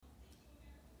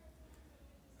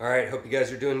All right, hope you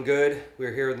guys are doing good.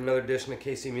 We're here with another edition of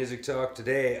KC Music Talk.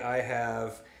 Today I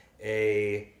have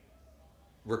a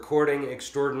recording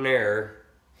extraordinaire,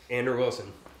 Andrew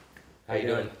Wilson. How you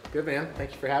doing? Good, man.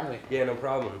 Thank you for having me. Yeah, no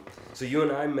problem. So you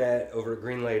and I met over at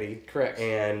Green Lady. Correct.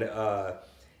 And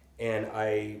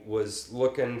I was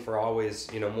looking for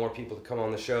always, more people to come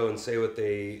on the show and say what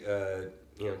they,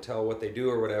 tell what they do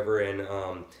or whatever.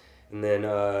 And then,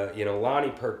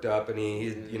 Lonnie perked up and he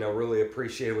really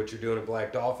appreciated what you're doing at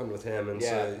Black Dolphin with him. And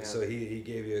so he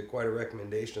gave you quite a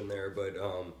recommendation there. But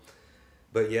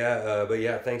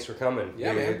thanks for coming.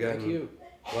 Yeah, man. Thank you.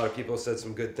 A lot of people said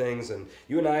some good things, and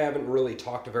you and I haven't really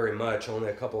talked very much, only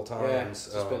a couple of times. Yeah, it's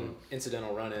just been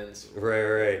incidental run-ins.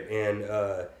 Right. And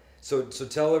so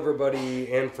tell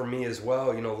everybody, and for me as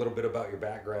well, a little bit about your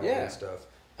background and stuff.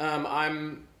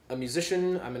 I'm a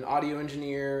musician. I'm an audio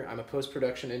engineer. I'm a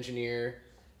post-production engineer.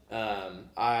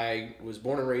 I was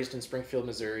born and raised in Springfield,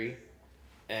 Missouri,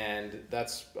 and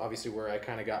that's obviously where I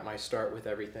kind of got my start with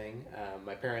everything.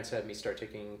 My parents had me start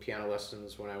taking piano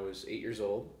lessons when I was 8 years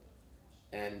old.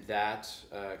 And that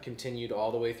continued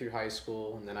all the way through high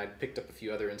school, and then I picked up a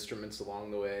few other instruments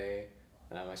along the way.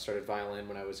 I started violin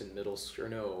when I was in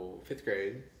fifth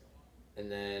grade,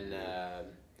 and then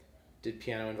did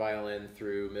piano and violin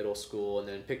through middle school, and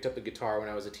then picked up a guitar when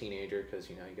I was a teenager because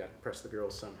you got to impress the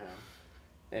girls somehow.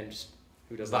 And just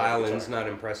who doesn't? Violin's not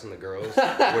impressing the girls.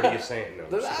 What are you saying?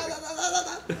 No.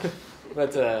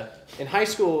 But in high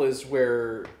school is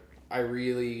where I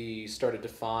really started to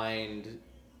find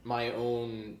my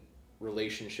own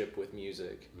relationship with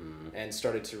music and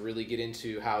started to really get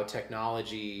into how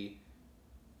technology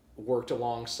worked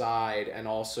alongside and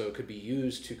also could be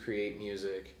used to create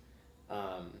music.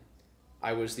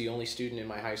 I was the only student in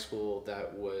my high school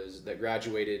that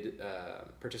graduated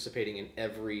participating in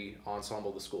every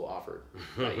ensemble the school offered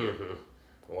that year.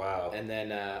 Wow. And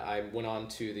then I went on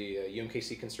to the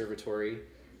UMKC Conservatory,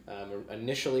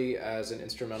 initially as an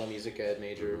instrumental music ed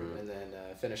major, and then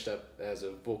finished up as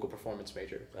a vocal performance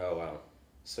major. Oh, wow.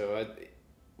 So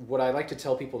what I like to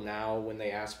tell people now when they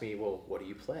ask me, well, what do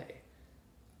you play?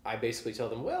 I basically tell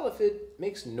them, well, if it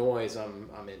makes noise,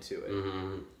 I'm into it.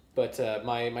 Mm-hmm. But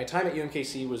my time at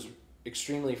UMKC was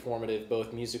extremely formative,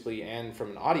 both musically and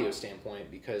from an audio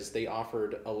standpoint, because they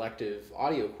offered elective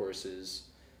audio courses,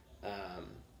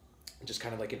 just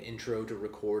kind of like an intro to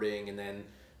recording, and then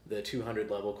the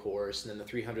 200 level course, and then the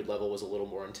 300 level was a little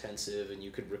more intensive, and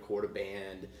you could record a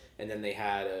band, and then they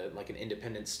had an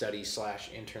independent study /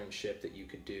 internship that you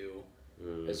could do,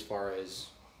 as far as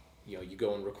you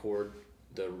go and record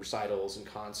the recitals and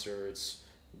concerts,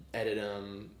 edit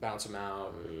them, bounce them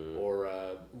out, or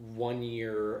 1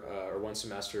 year or one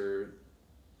semester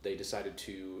they decided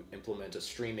to implement a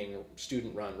streaming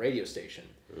student-run radio station.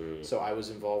 So I was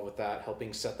involved with that,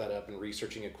 helping set that up and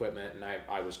researching equipment, and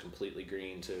I was completely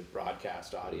green to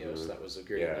broadcast audio, so that was a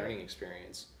great learning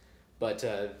experience. But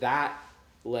that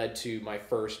led to my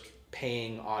first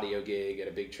paying audio gig at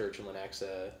a big church in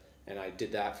Lenexa, and I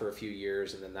did that for a few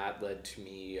years, and then that led to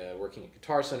me working at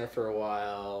Guitar Center for a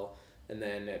while, and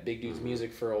then at Big Dude's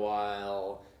Music for a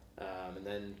while, and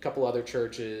then a couple other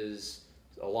churches,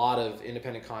 a lot of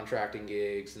independent contracting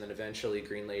gigs, and then eventually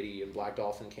Green Lady and Black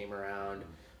Dolphin came around.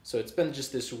 So it's been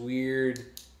just this weird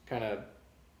kind of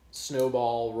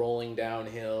snowball rolling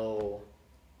downhill,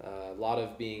 a lot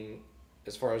of being,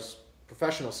 as far as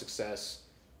professional success,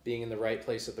 being in the right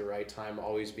place at the right time,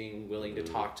 always being willing to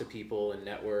talk to people and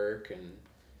network, and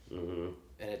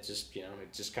it just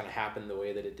kind of happened the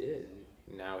way that it did.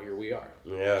 And now here we are.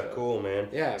 Yeah, so, cool, man.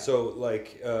 Yeah. So,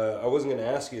 I wasn't going to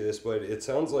ask you this, but it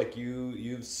sounds like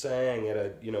you've sang at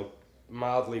a,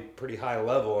 mildly pretty high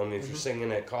level. I mean, if you're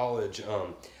singing at college,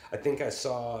 I think I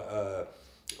saw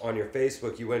on your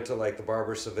Facebook you went to the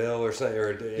Barber Seville or something,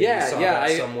 or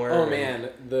somewhere. Oh man,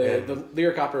 the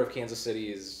Lyric Opera of Kansas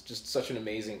City is just such an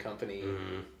amazing company,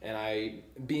 and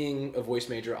being a voice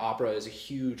major, opera is a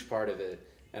huge part of it,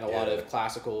 and a lot of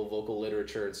classical vocal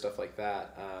literature and stuff like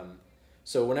that.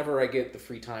 So whenever I get the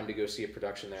free time to go see a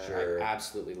production there, I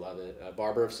absolutely love it.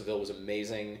 Barber of Seville was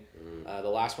amazing. The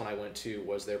last one I went to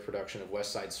was their production of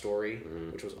West Side Story,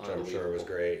 which was unbelievable. I'm sure it was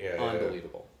great. Yeah,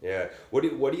 unbelievable. Yeah. What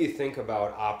do you think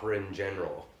about opera in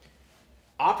general?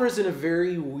 Opera's in a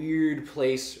very weird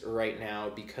place right now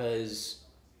because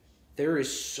there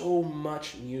is so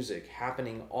much music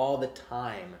happening all the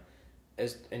time,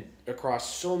 and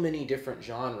across so many different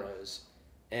genres.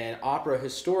 And opera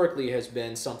historically has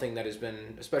been something that has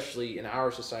been, especially in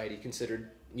our society,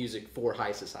 considered music for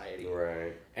high society.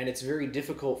 Right. And it's very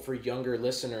difficult for younger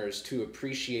listeners to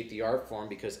appreciate the art form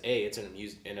because A, it's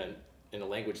in a in a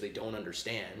language they don't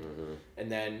understand, and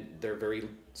then they're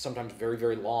sometimes very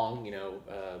very long. You know,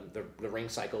 the ring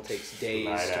cycle takes days,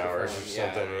 9 to hours perform.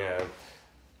 or something. Yeah,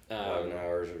 11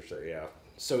 hours or so. Yeah.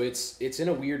 So it's in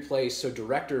a weird place. So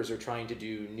directors are trying to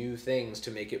do new things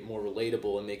to make it more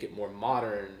relatable and make it more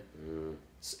modern,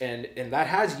 and that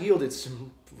has yielded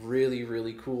some really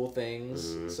really cool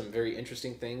things, some very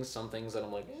interesting things, some things that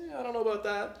I'm like, I don't know about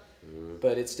that,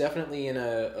 but it's definitely in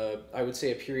I would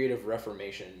say a period of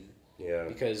reformation. Yeah.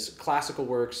 Because classical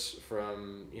works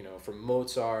from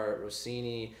Mozart,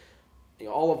 Rossini,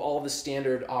 all of the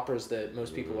standard operas that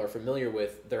most people are familiar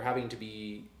with, they're having to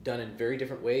be done in very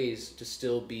different ways to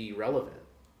still be relevant,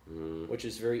 which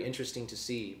is very interesting to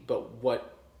see. But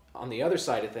what, on the other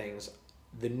side of things,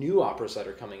 the new operas that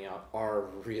are coming out are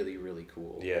really, really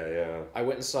cool. Yeah, yeah. I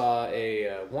went and saw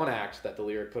a one act that the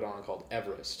Lyric put on called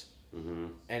Everest.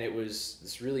 And it was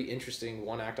this really interesting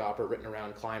one act opera written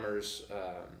around climbers.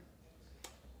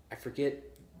 I forget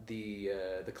the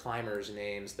climbers'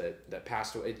 names that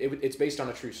passed away. It's based on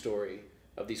a true story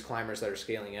of these climbers that are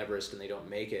scaling Everest and they don't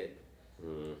make it.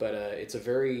 But it's a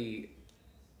very,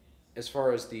 as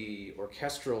far as the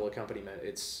orchestral accompaniment,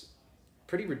 it's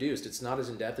pretty reduced. It's not as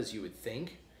in depth as you would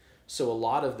think. So a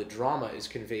lot of the drama is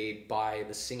conveyed by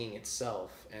the singing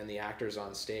itself and the actors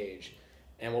on stage.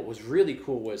 And what was really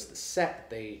cool was the set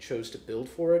they chose to build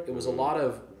for it. It was a lot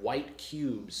of white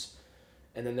cubes.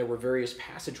 And then there were various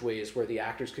passageways where the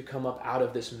actors could come up out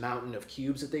of this mountain of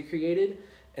cubes that they created,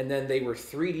 and then they were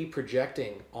 3D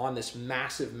projecting on this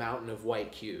massive mountain of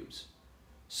white cubes.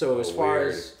 So as far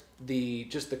as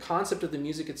just the concept of the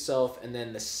music itself, and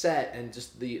then the set, and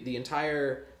just the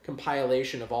entire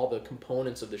compilation of all the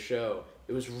components of the show,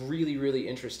 it was really, really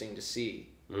interesting to see.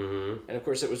 And of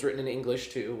course it was written in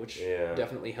English too, which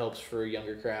definitely helps for a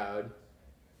younger crowd.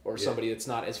 Or somebody that's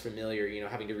not as familiar,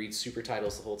 having to read super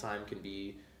titles the whole time can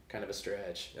be kind of a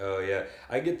stretch. Oh, yeah.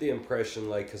 I get the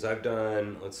impression, because I've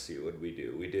done, let's see, what did we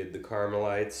do? We did the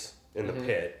Carmelites in the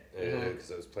pit,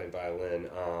 because I was playing violin.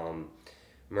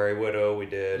 Merry Widow we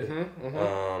did.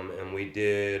 And we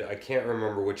did, I can't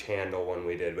remember which Handel one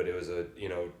we did, but it was a,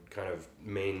 kind of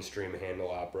mainstream Handel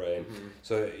opera. And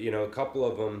so, a couple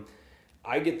of them,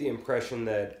 I get the impression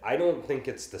that I don't think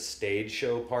it's the stage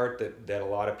show part that a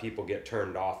lot of people get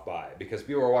turned off by, because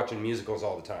people are watching musicals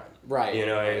all the time, right?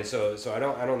 And so I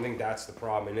don't think that's the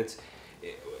problem. And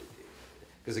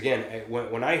because again,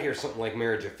 when I hear something like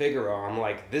Marriage of Figaro, I'm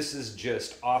like, this is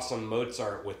just awesome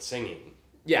Mozart with singing.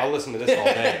 Yeah, I'll listen to this all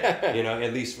day.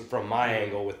 At least from my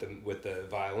angle with the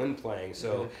violin playing.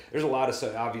 So there's a lot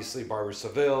of obviously Barbara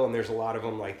Seville, and there's a lot of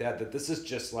them like that. That this is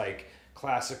just like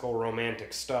classical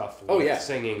romantic stuff with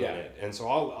singing in it, and so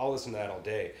I'll listen to that all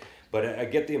day. But I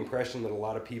get the impression that a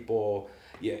lot of people,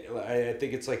 I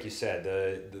think it's like you said,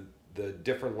 the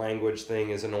different language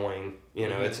thing is annoying.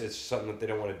 It's something that they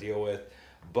don't want to deal with,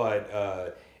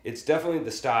 but it's definitely the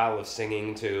style of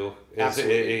singing too.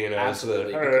 Absolutely,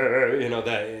 absolutely.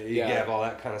 That you have all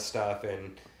that kind of stuff,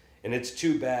 and it's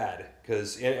too bad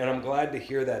because, and I'm glad to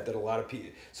hear that a lot of people.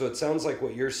 So it sounds like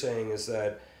what you're saying is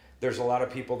that there's a lot of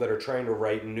people that are trying to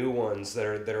write new ones that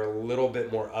are a little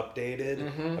bit more updated.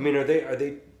 I mean,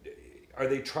 are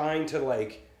they trying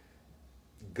to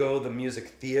go the music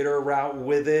theater route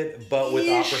with it, but with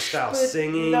opera style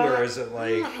singing, or is it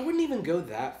like? I wouldn't even go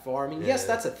that far. I mean, yes,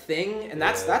 that's a thing, and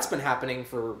that's been happening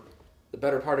for the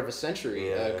better part of a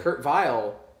century. Kurt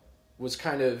Weill was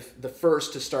kind of the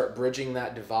first to start bridging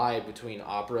that divide between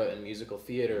opera and musical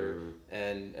theater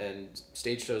and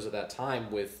stage shows of that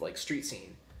time with Street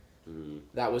Scene.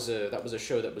 That was a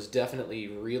show that was definitely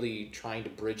really trying to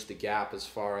bridge the gap as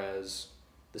far as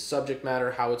the subject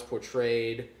matter, how it's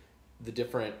portrayed, the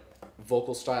different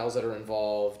vocal styles that are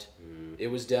involved. It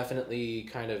was definitely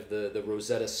kind of the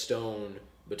Rosetta Stone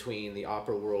between the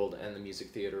opera world and the music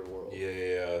theater world.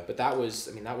 Yeah. But that was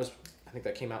I think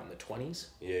that came out in the 1920s.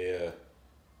 Yeah.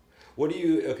 What do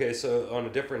you, okay, so on a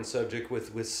different subject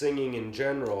with singing in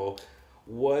general,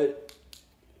 what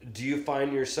do you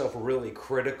find yourself really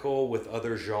critical with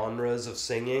other genres of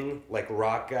singing, like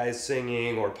rock guys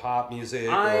singing or pop music,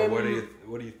 or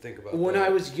what do you think about that? When I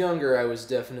was younger, I was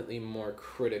definitely more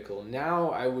critical. Now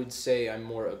I would say I'm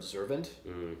more observant.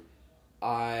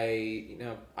 I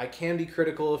can be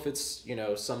critical if it's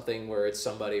something where it's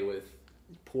somebody with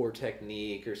poor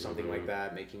technique or something like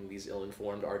that, making these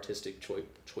ill-informed artistic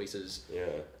choices. Yeah.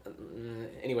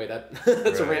 Anyway,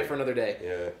 that's a rant for another day.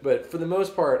 Yeah. But for the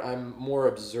most part, I'm more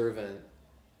observant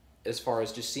as far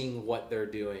as just seeing what they're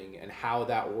doing and how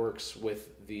that works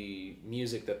with the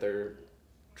music that they're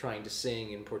trying to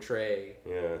sing and portray.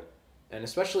 Yeah. And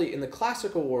especially in the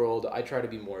classical world, I try to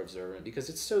be more observant because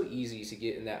it's so easy to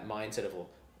get in that mindset of,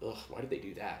 ugh, why did they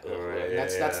do that? Right,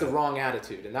 That's the wrong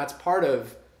attitude, and that's part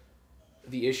of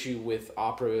the issue with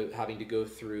opera having to go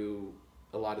through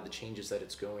a lot of the changes that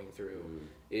it's going through.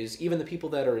 Is even the people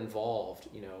that are involved,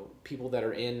 you know, people that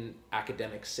are in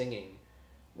academic singing,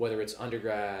 whether it's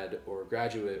undergrad or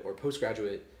graduate or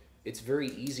postgraduate, it's very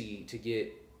easy to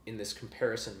get in this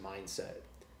comparison mindset,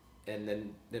 and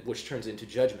then which turns into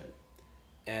judgment.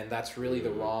 And that's really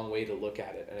the wrong way to look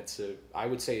at it. And I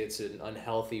would say it's an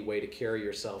unhealthy way to carry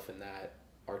yourself in that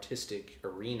artistic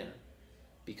arena,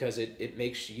 because it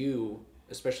makes you,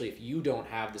 especially if you don't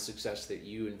have the success that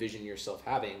you envision yourself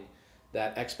having,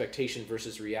 that expectation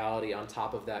versus reality on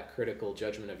top of that critical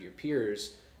judgment of your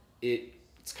peers,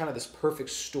 it's kind of this perfect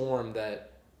storm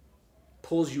that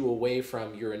pulls you away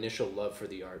from your initial love for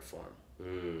the art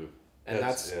form. And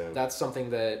that's something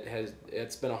that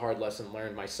it's been a hard lesson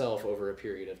learned myself over a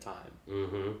period of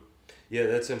time. Yeah,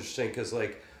 that's interesting, because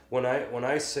like when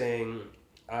I sing,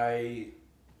 I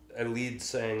lead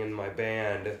sang in my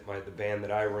band, the band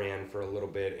that I ran for a little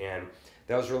bit, and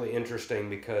that was really interesting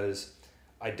because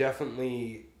I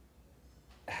definitely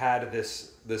had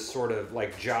this sort of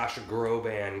like Josh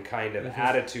Groban kind of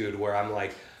attitude where I'm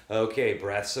like, okay,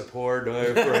 breath support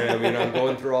for him, you know, I'm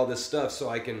going through all this stuff so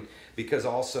I can, because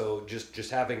also just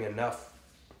having enough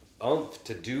oomph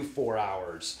to do 4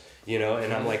 hours, you know,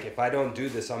 and I'm like, if I don't do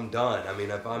this, I'm done. I mean,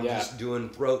 if I'm just doing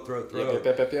throat,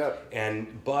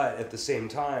 but at the same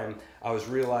time, I was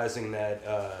realizing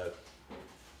that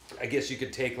I guess you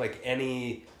could take like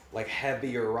any like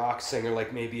heavier rock singer,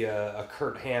 like maybe a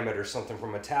Kurt Hammett or something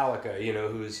from Metallica, you know,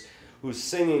 who's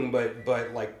singing but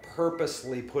like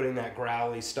purposely putting that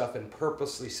growly stuff and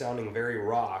purposely sounding very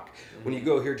rock. When you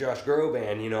go hear Josh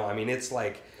Groban, you know, I mean, it's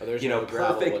like, you know,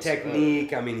 perfect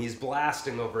technique. I mean, he's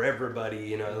blasting over everybody,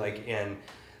 you know, like, and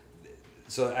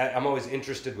so I'm always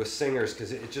interested with singers,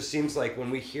 because it just seems like when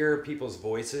we hear people's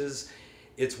voices,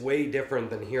 it's way different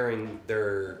than hearing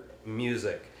their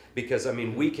music. Because, I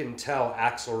mean, we can tell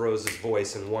Axl Rose's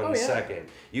voice in 1 second.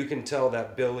 You can tell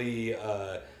that Billy,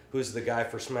 who's the guy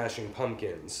for Smashing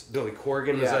Pumpkins, Billy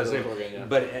Corgan is that his name? Corgan,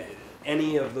 But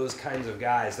any of those kinds of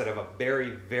guys that have a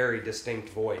very, very distinct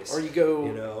voice. Or you go,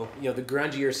 you know, the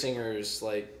grungier singers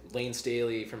like Lane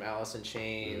Staley from Alice in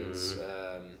Chains,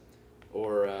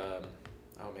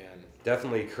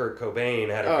 definitely Kurt Cobain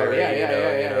had a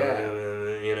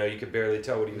very, you know, you could barely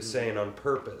tell what he was saying on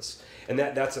purpose. And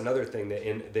that's another thing,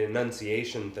 the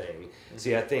enunciation thing.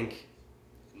 See, I think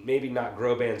maybe not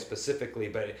Groban specifically,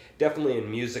 but definitely in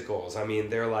musicals. I mean,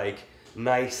 they're like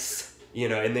nice, you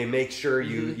know, and they make sure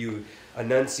you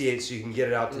enunciate so you can get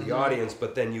it out to the audience,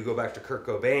 but then you go back to Kurt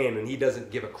Cobain and he doesn't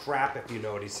give a crap if you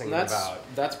know what he's singing about.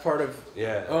 That's part of...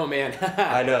 Yeah. Oh, man.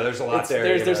 I know, there's a lot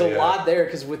there. There's a lot there,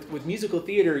 because with musical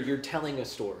theater, you're telling a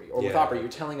story. Or with opera, you're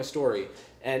telling a story.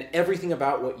 And everything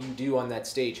about what you do on that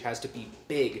stage has to be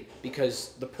big,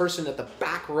 because the person at the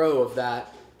back row of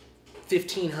that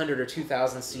 1,500 or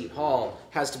 2,000 seat hall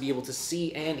has to be able to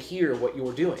see and hear what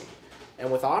you're doing.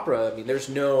 And with opera, I mean, there's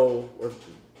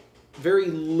very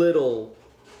little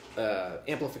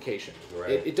amplification.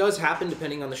 Right. It does happen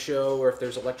depending on the show, or if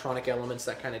there's electronic elements,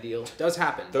 that kind of deal. It does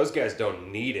happen. Those guys don't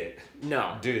need it.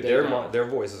 No, dude, their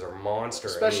voices are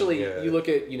monsters. Especially, you look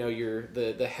at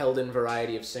the Helden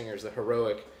variety of singers, the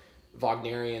heroic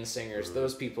Wagnerian singers.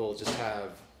 Those people just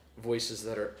have voices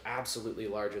that are absolutely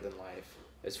larger than life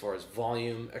as far as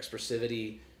volume,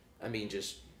 expressivity. I mean,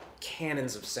 just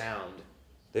cannons of sound.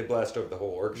 They blast over the whole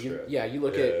orchestra. You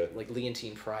look at like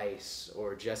Leontine Price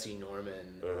or Jesse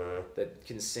Norman that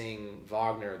can sing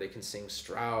Wagner, they can sing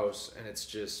Strauss, and it's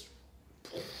just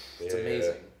it's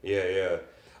amazing. Yeah.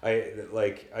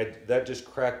 That just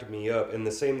cracked me up, and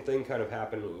the same thing kind of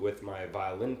happened with my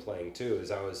violin playing too.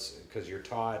 Because you're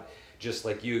taught, just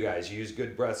like you guys, use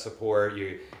good breath support.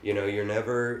 You're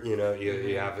never, you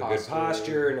have a good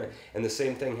posture, and the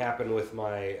same thing happened with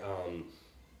my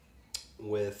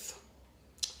what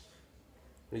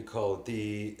do you call it,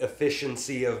 the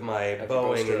efficiency of my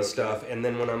bowing and stuff. And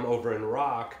then when I'm over in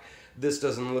rock, this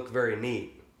doesn't look very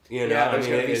neat. You know, I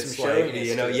mean, it's like,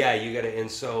 you gotta, and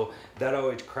so that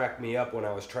always cracked me up when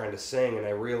I was trying to sing, and I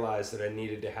realized that I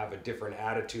needed to have a different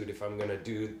attitude if I'm gonna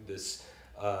do this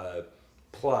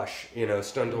plush,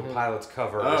 Stone Temple Pilots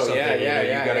cover or something.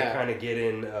 You gotta kind of get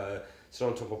in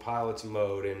Stone Temple Pilots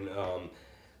mode, and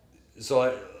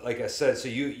so like I said, so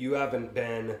you haven't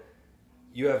been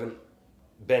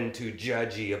too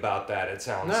judgy about that, it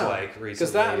sounds like,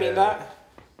 recently. Because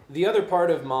the other part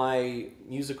of my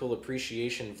musical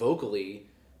appreciation vocally,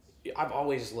 I've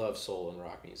always loved soul and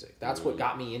rock music. That's what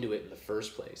got me into it in the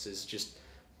first place, is just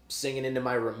singing into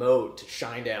my remote to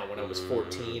Shinedown when I was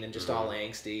 14 and just all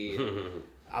angsty.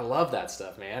 I love that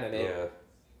stuff, man.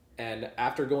 And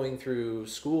after going through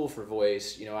school for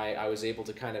voice, you know, I was able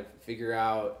to kind of figure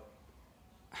out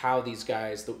how these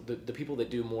guys, the people that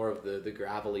do more of the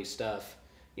gravelly stuff,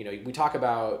 you know, we talk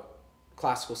about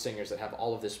classical singers that have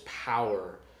all of this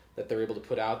power that they're able to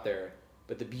put out there.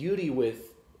 But the beauty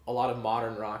with a lot of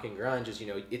modern rock and grunge is, you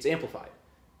know, it's amplified.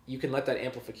 You can let that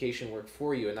amplification work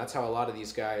for you. And that's how a lot of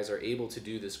these guys are able to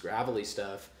do this gravelly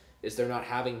stuff, is they're not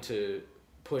having to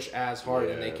push as hard,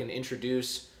 and they can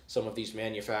introduce some of these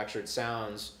manufactured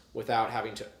sounds without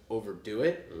having to overdo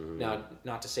it. Now,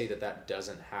 not to say that that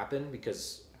doesn't happen,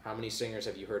 because how many singers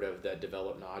have you heard of that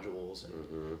develop nodules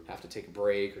and have to take a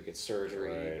break or get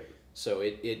surgery? Right. So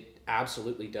it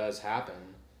absolutely does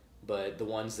happen, but the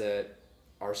ones that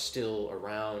are still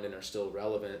around and are still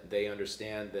relevant, they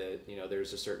understand that, you know,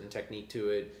 there's a certain technique to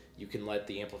it. You can let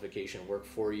the amplification work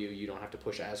for you. You don't have to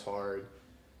push as hard.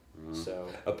 So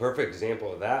a perfect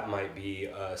example of that might be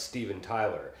Steven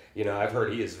Tyler. You know, I've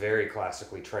heard he is very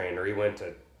classically trained, or he went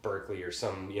to Berkeley or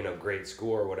some, you know, great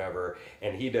school or whatever,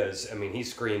 and he does, I mean, he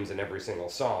screams in every single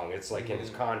song. It's like in his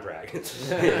contract.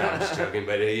 You know, I'm just joking,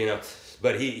 but you know,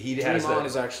 but he has Dream On that,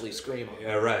 is actually Scream On.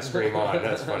 yeah, right, Scream On.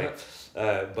 That's funny.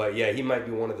 But yeah, he might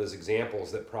be one of those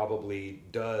examples that probably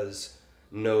does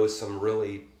know some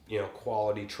really, you know,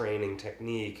 quality training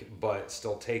technique, but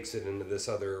still takes it into this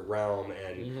other realm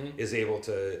and is able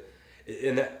to,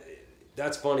 and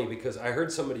that's funny, because I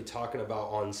heard somebody talking about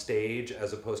on stage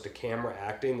as opposed to camera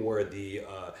acting, where the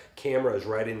camera is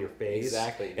right in your face.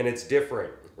 Exactly. And it's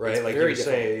different, right? It's like very you're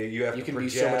saying, you have you to can be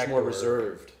project so much more or,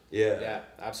 reserved. Yeah,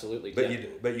 absolutely.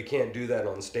 but you can't do that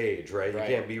on stage, right? Right.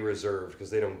 You can't be reserved because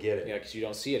they don't get it. Yeah, because you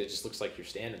don't see it. It just looks like you're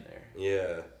standing there.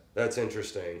 Yeah, that's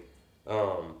interesting.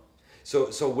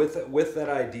 So with that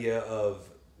idea of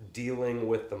dealing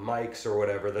with the mics or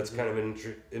whatever, that's kind of an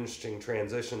interesting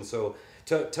transition. So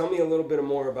tell me a little bit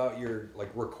more about your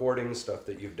like recording stuff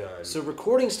that you've done. So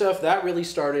recording stuff, that really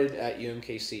started at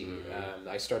UMKC.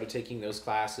 I started taking those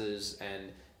classes,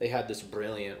 and they had this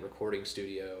brilliant recording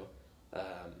studio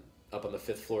up on the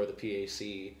 5th floor of the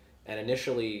PAC. And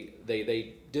initially,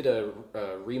 they did a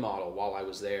remodel while I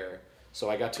was there. So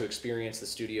I got to experience the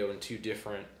studio in 2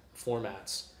 different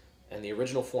formats. And the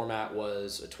original format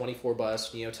was a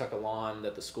 24-bus Neo-Tuck Elan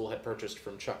that the school had purchased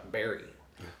from Chuck Berry,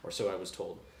 or so I was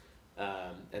told.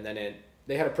 And then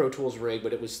they had a Pro Tools rig,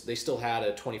 but they still had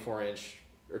a 24-inch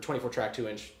or 24-track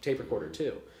 2-inch tape recorder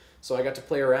too. So I got to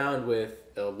play around with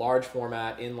a large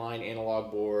format inline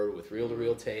analog board with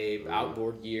reel-to-reel tape,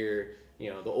 outboard gear, you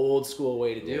know, the old school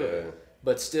way to do it.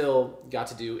 But still got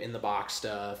to do in-the-box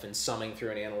stuff and summing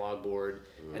through an analog board.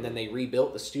 And then they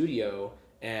rebuilt the studio,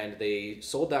 and they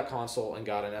sold that console and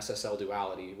got an SSL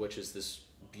Duality, which is this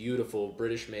beautiful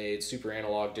British-made, super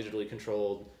analog, digitally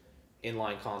controlled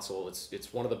inline console.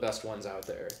 It's one of the best ones out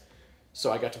there. So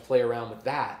I got to play around with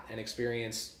that and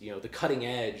experience, you know, the cutting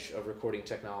edge of recording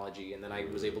technology. And then I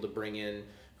was able to bring in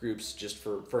groups just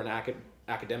for an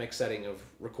academic setting of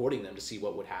recording them to see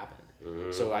what would happen.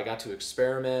 So I got to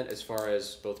experiment as far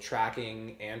as both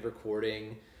tracking and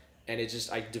recording, and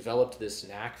I developed this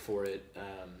knack for it.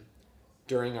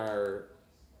 During the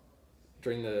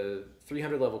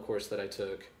 300 level course that I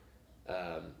took,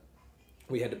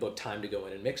 we had to book time to go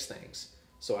in and mix things.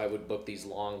 So I would book these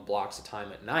long blocks of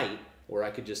time at night where I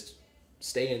could just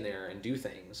stay in there and do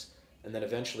things. And then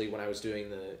eventually, when I was doing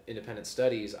the independent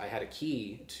studies, I had a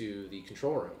key to the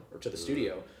control room or to the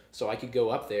studio. So I could go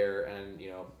up there and, you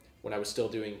know, when I was still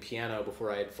doing piano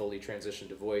before I had fully transitioned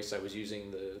to voice, I was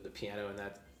using the piano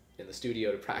in the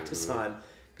studio to practice on,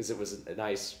 because it was a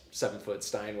nice 7-foot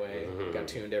Steinway. Got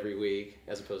tuned every week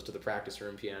as opposed to the practice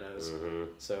room pianos.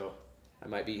 So I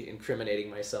might be incriminating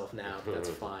myself now, but that's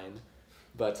fine.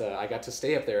 But I got to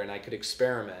stay up there and I could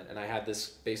experiment, and I had this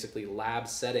basically lab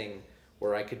setting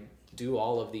where I could do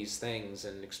all of these things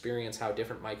and experience how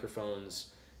different microphones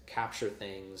capture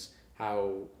things,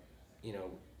 how, you know,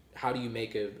 how do you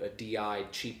make a DI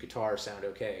cheap guitar sound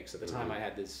okay? Because at the time I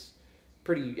had this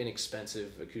pretty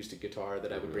inexpensive acoustic guitar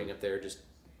that I would bring up there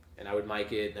and I would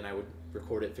mic it, then I would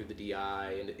record it through the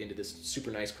DI and into this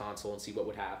super nice console and see what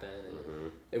would happen.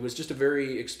 And it was just a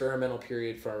very experimental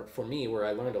period for me where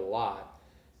I learned a lot.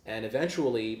 And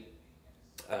eventually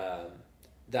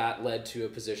that led to a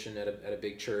position at a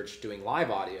big church doing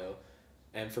live audio.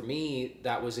 And for me,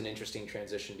 that was an interesting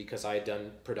transition because I had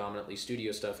done predominantly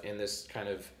studio stuff in this kind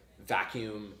of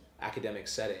vacuum academic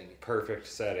setting. Perfect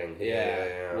setting.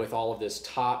 Yeah. With all of this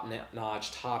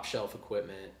top-notch, top-shelf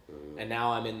equipment. And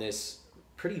now I'm in this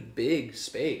pretty big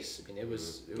space. I mean, it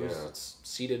was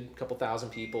seated a couple thousand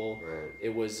people. Right.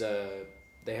 It was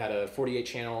They had a 48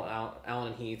 channel Allen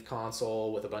and Heath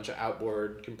console with a bunch of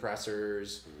outboard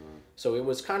compressors. So it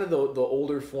was kind of the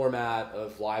older format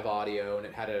of live audio, and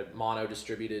it had a mono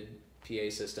distributed PA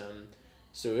system.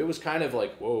 So it was kind of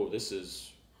like, whoa, this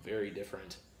is very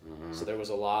different. So there was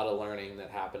a lot of learning that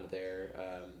happened there.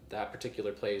 That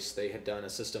particular place, they had done a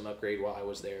system upgrade while I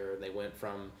was there, and they went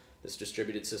from this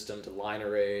distributed system to line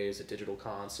arrays, a digital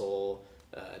console.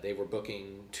 They were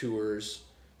booking tours,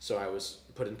 so I was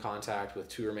put in contact with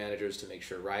tour managers to make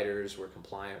sure riders were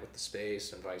compliant with the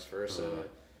space and vice versa.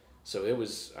 So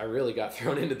I really got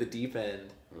thrown into the deep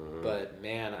end, but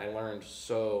man, I learned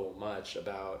so much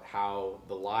about how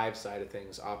the live side of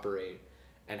things operate,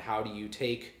 and how do you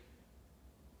take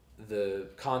the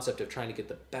concept of trying to get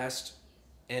the best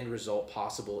end result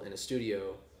possible in a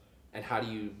studio, and how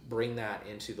do you bring that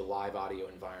into the live audio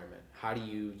environment? How do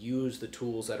you use the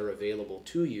tools that are available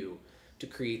to you to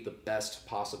create the best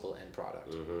possible end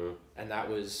product? And that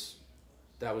was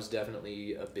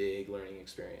definitely a big learning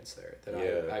experience there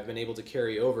that I've been able to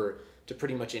carry over to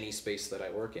pretty much any space that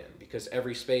I work in, because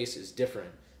every space is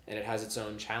different and it has its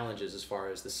own challenges as far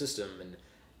as the system and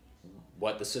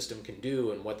what the system can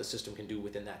do and what the system can do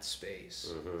within that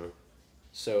space.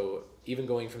 So even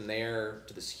going from there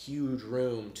to this huge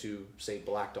room to, say,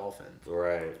 Black Dolphin.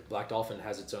 Right. Black Dolphin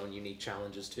has its own unique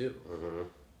challenges too.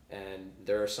 And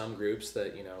there are some groups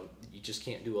that, you just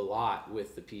can't do a lot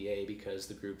with the PA because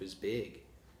the group is big.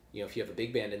 If you have a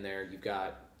big band in there, you've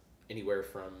got anywhere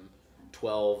from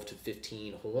 12 to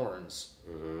 15 horns.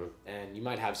 And you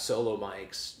might have solo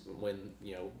mics when,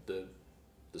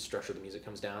 the structure of the music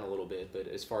comes down a little bit, but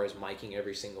as far as miking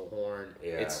every single horn,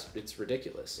 it's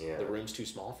ridiculous. The room's too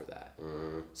small for that.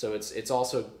 So it's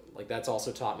also like, that's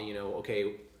also taught me,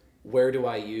 okay, where do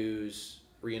I use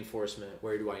reinforcement?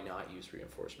 Where do I not use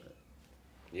reinforcement?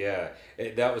 Yeah,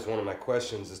 that was one of my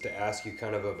questions, is to ask you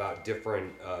kind of about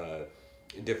different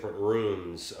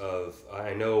rooms of,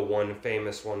 I know one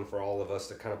famous one for all of us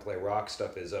that kind of play rock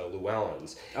stuff is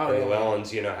Llewellyn's.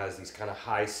 Llewellyn's, has these kind of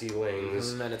high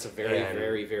ceilings. And it's a very,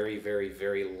 very, very, very,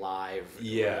 very live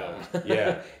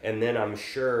room. And then I'm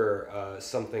sure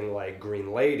something like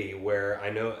Green Lady, where I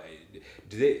know,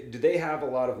 do they have a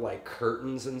lot of like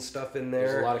curtains and stuff in there?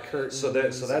 There's a lot of curtains. So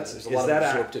that's there's a lot of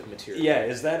absorptive material. Yeah,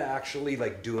 is that actually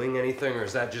like doing anything, or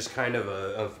is that just kind of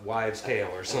a wives' tale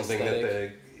or something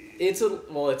aesthetic.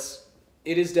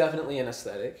 It is definitely an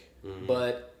aesthetic,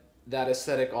 but that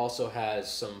aesthetic also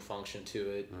has some function to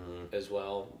it as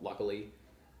well, luckily.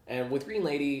 And with Green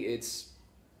Lady,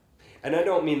 and I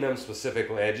don't mean them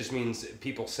specifically. I just mean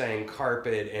people saying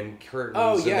carpet and curtains.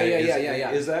 Oh yeah.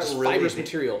 Is that just really fibrous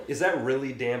material? Is that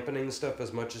really dampening stuff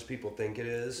as much as people think it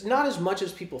is? Not as much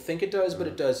as people think it does, but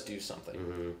it does do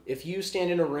something. If you stand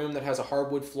in a room that has a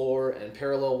hardwood floor and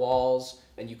parallel walls,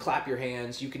 and you clap your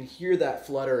hands, you can hear that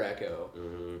flutter echo.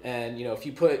 And if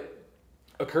you put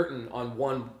a curtain on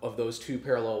one of those two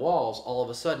parallel walls, all of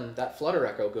a sudden that flutter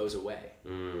echo goes away.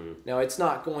 Now, it's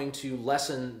not going to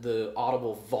lessen the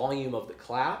audible volume of the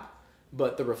clap,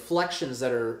 but the reflections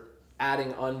that are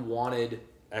adding unwanted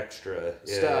extra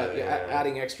stuff,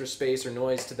 adding extra space or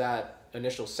noise to that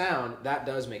initial sound, that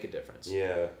does make a difference.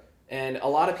 And a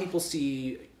lot of people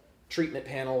see treatment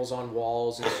panels on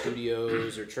walls in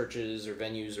studios or churches or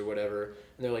venues or whatever,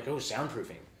 and they're like, oh,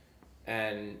 soundproofing.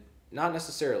 And not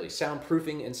necessarily.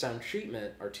 Soundproofing and sound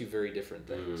treatment are two very different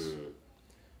things.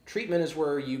 Treatment is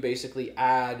where you basically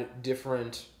add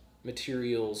different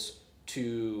materials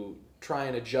to try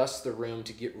and adjust the room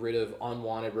to get rid of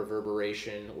unwanted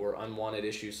reverberation or unwanted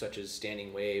issues such as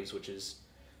standing waves, which is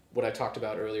what I talked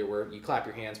about earlier, where you clap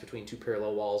your hands between two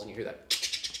parallel walls and you hear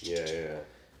that.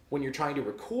 When you're trying to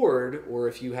record, or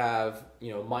if you have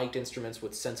mic'd instruments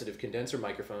with sensitive condenser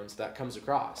microphones, that comes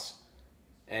across.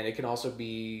 And it can also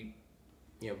be,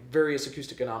 various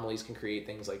acoustic anomalies can create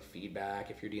things like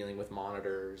feedback if you're dealing with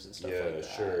monitors and stuff like that.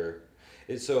 Sure.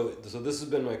 So this has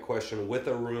been my question with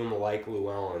a room like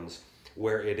Llewellyn's,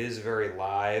 where it is very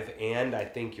live, and I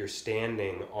think you're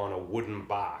standing on a wooden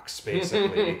box,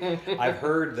 basically. I've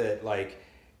heard that,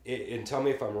 and tell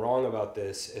me if I'm wrong about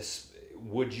this,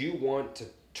 would you want to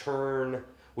turn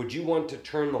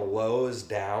the lows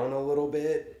down a little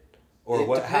bit? Or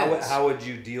what? How would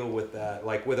you deal with that?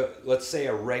 Like with let's say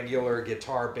a regular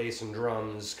guitar, bass, and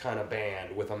drums kind of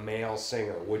band with a male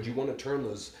singer. Would you want to turn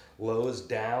those lows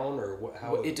down, or what?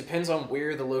 How? It depends on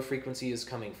where the low frequency is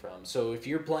coming from. So if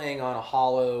you're playing on a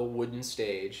hollow wooden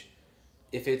stage,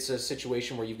 if it's a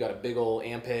situation where you've got a big old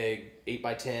Ampeg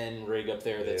 8x10 rig up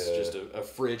there that's just a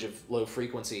fridge of low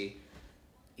frequency,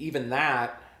 even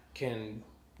that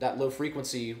low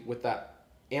frequency with that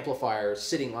amplifier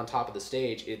sitting on top of the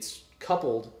stage, it's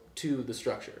coupled to the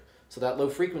structure. So that low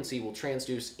frequency will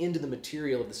transduce into the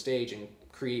material of the stage and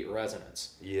create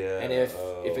resonance. Yeah. And if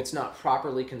it's not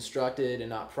properly constructed and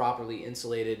not properly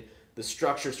insulated, the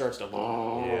structure starts to...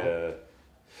 Yeah.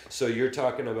 So you're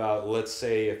talking about, let's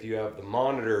say, if you have the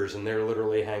monitors and they're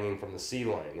literally hanging from the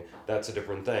ceiling, that's a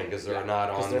different thing because they're not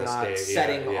on the stage. They're not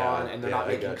setting on and they're not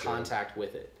making gotcha. contact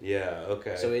with it. Yeah,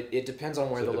 okay. So it depends on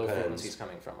where the low frequency is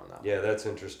coming from on that. Yeah, that's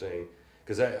interesting.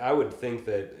 Because I would think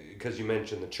that, because you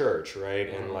mentioned the church, right?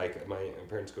 Mm-hmm. And like my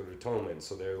parents go to Atonement,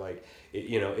 so they're like,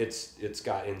 it's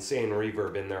got insane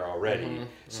reverb in there already.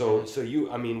 Mm-hmm. So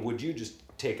you, I mean, would you just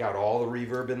take out all the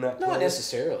reverb in that place? Not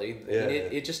necessarily. Yeah. I mean,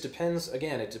 it just depends.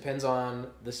 Again, it depends on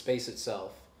the space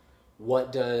itself.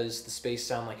 What does the space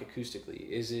sound like acoustically?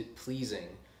 Is it pleasing?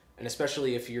 And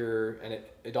especially if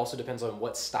it also depends on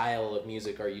what style of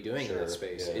music are you doing in that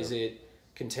space. Yeah. Is it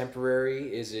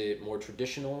contemporary? Is it more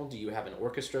traditional? Do you have an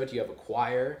orchestra? Do you have a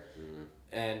choir? Mm-hmm.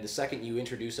 And the second you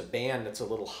introduce a band that's a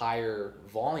little higher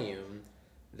volume,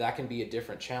 that can be a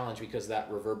different challenge because that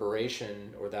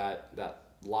reverberation or that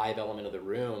live element of the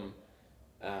room,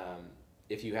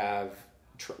 if you have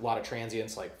a lot of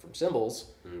transients like from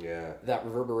cymbals, that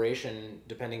reverberation,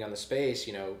 depending on the space,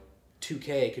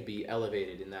 2K could be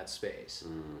elevated in that space.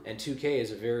 And 2K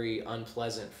is a very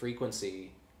unpleasant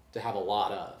frequency to have a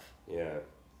lot of. Yeah.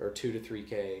 Or 2 to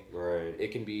 3K. Right.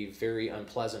 It can be very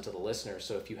unpleasant to the listener.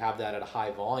 So if you have that at a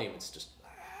high volume, it's just...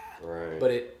 Right.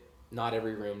 But not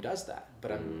every room does that.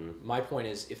 But my point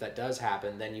is, if that does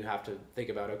happen, then you have to think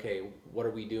about, okay, what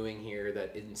are we doing here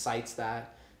that incites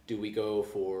that? Do we go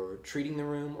for treating the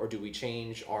room, or do we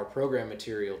change our program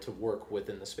material to work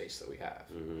within the space that we have?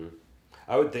 Mm-hmm.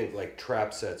 I would think like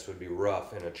trap sets would be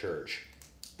rough in a church.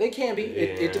 They can be.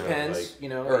 It depends,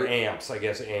 like, or amps, I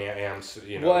guess. Amps,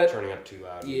 turning up too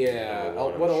loud. Yeah.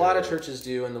 What a lot of churches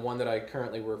do, and the one that I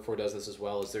currently work for does this as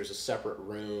well, is there's a separate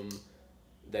room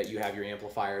that you have your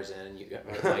amplifiers in, and you got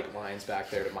mic lines back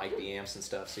there to mic the amps and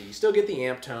stuff. So you still get the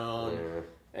amp tone,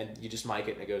 and you just mic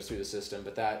it and it goes through the system.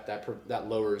 But that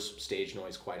lowers stage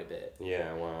noise quite a bit.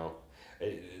 Yeah. Wow.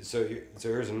 So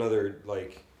here's another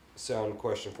sound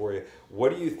question for you.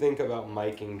 What do you think about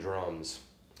miking drums?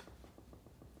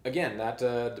 Again, that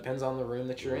depends on the room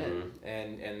that you're in,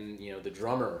 and the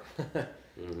drummer.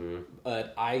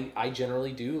 But I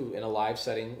generally do in a live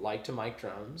setting like to mic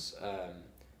drums.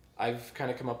 I've kind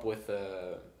of come up with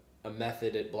a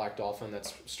method at Black Dolphin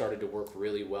that's started to work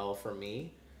really well for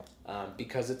me,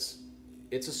 because it's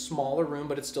a smaller room,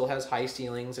 but it still has high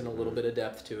ceilings and a little bit of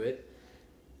depth to it.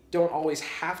 Don't always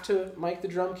have to mic the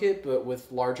drum kit, but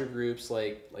with larger groups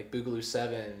like Boogaloo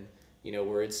 7,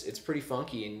 where it's pretty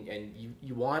funky and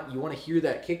you want to hear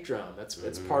that kick drum.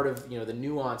 That's part of the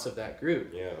nuance of that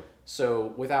group. Yeah.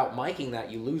 So without miking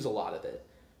that, you lose a lot of it.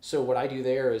 So what I do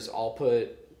there is I'll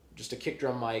put just a kick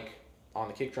drum mic on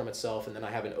the kick drum itself, and then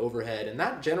I have an overhead, and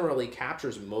that generally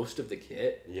captures most of the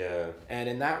kit. Yeah. And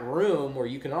in that room where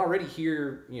you can already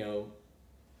hear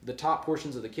the top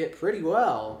portions of the kit pretty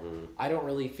well, I don't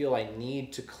really feel I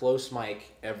need to close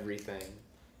mic everything.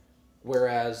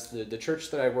 Whereas the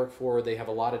church that I work for, they have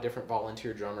a lot of different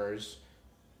volunteer drummers,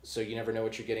 so you never know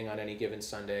what you're getting on any given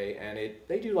Sunday, and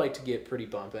they do like to get pretty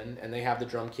bumping, and they have the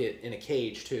drum kit in a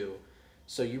cage too,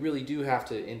 so you really do have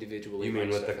to individually. You mean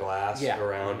with the glass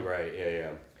around, right? Yeah.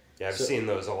 I've seen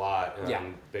those a lot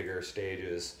on bigger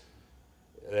stages.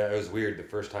 That was weird the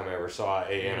first time I ever saw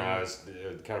it, and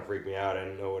it kind of freaked me out. I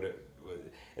didn't know what it was.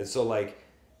 And so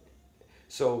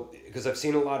because I've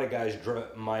seen a lot of guys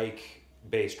mic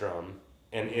bass drum,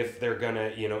 and if they're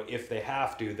gonna, if they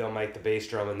have to, they'll mic the bass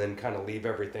drum and then kind of leave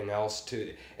everything else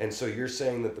to. And so you're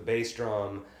saying that the bass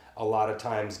drum a lot of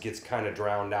times gets kind of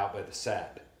drowned out by the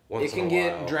set. It can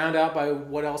get drowned out by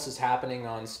what else is happening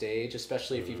on stage,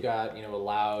 especially if you've got a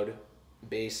loud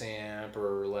bass amp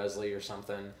or Leslie or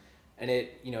something. And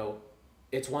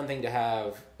it's one thing to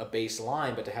have a bass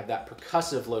line, but to have that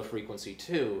percussive low frequency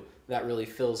too, that really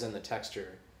fills in the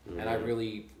texture.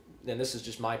 And this is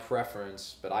just my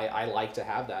preference, but I like to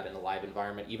have that in a live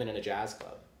environment, even in a jazz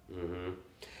club.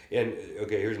 And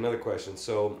okay, here's another question.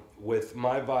 So with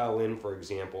my violin, for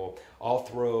example, I'll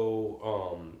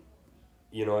throw,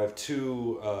 I have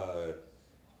two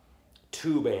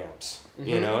tube amps,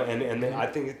 and I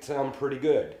think it sounds pretty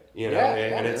good.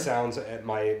 And it sounds at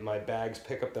my Bags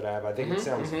pickup that I have. I think it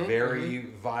sounds very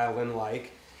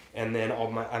violin-like, and then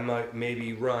I might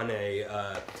maybe run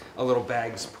a little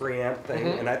Bags preamp thing,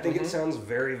 and I think it sounds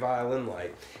very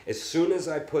violin-like. As soon as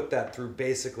I put that through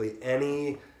basically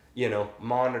any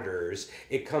monitors,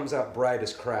 it comes out bright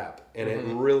as crap, and it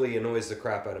really annoys the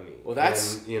crap out of me. Well,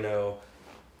 that's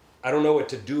I don't know what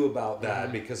to do about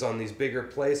that because on these bigger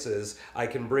places, I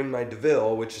can bring my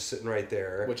DeVille, which is sitting right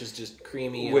there, which is just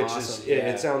creamy and which awesome. is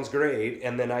it sounds great,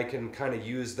 and then I can kind of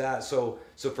use that. So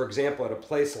for example, at a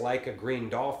place like a Green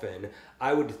Dolphin,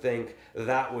 I would think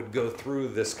that would go through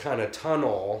this kind of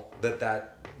tunnel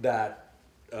that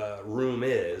room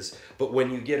is. But when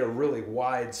you get a really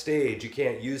wide stage, you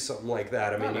can't use something like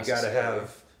that. I mean, you got to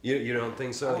have. You don't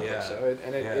think so? I don't think so.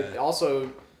 And it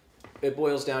also. It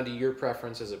boils down to your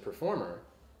preference as a performer.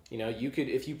 You know, you could,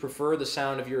 if you prefer the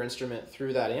sound of your instrument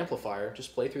through that amplifier,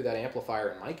 just play through that amplifier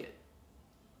and mic it.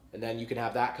 And then you can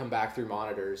have that come back through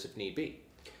monitors if need be.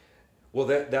 Well,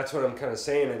 that's what I'm kind of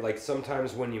saying. Like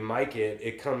sometimes when you mic it,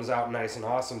 it comes out nice and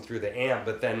awesome through the amp,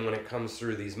 but then when it comes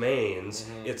through these mains,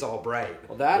 it's all bright.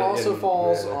 Well, that also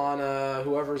falls on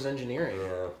whoever's engineering.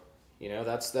 Yeah. You know,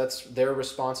 that's their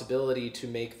responsibility to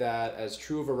make that as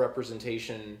true of a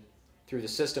representation through the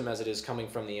system as it is coming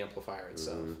from the amplifier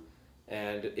itself.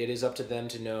 And it is up to them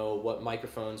to know what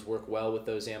microphones work well with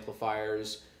those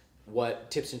amplifiers, what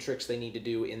tips and tricks they need to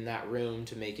do in that room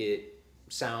to make it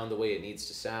sound the way it needs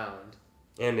to sound.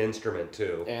 And instrument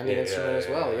too. And the instrument as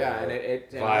well, yeah. And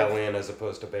violin as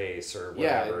opposed to bass or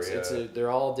whatever.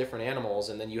 They're all different animals.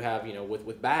 And then you have, you know,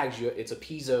 with bags, it's a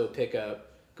piezo pickup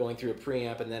going through a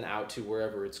preamp and then out to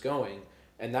wherever it's going.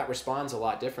 And that responds a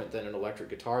lot different than an electric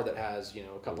guitar that has, you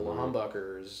know, a couple of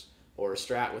humbuckers or a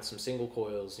Strat with some single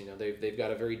coils. You know, they've got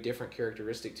a very different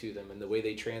characteristic to them, and the way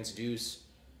they transduce,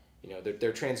 you know,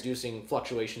 they're transducing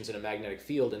fluctuations in a magnetic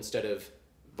field instead of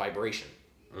vibration.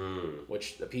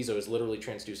 Which the piezo is literally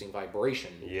transducing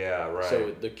vibration. Yeah, right.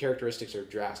 So the characteristics are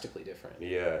drastically different.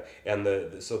 Yeah,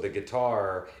 and so the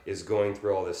guitar is going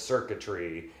through all this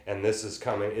circuitry, and this is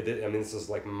coming. This is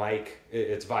like mic.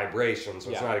 It's vibration,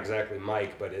 so it's not exactly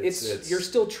mic, but it's you're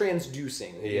still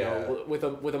transducing. Yeah. You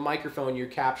know, with a microphone, you're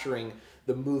capturing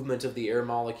the movement of the air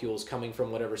molecules coming from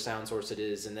whatever sound source it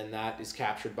is, and then that is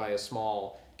captured by a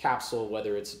small capsule,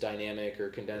 whether it's dynamic or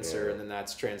condenser, and then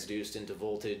that's transduced into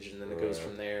voltage, and then it goes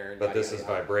from there. But this is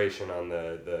vibration on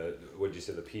the what'd you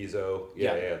say, the piezo?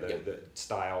 The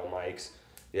style mics.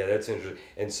 Yeah, that's interesting.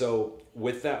 And so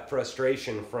with that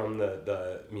frustration from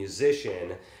the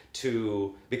musician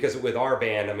because with our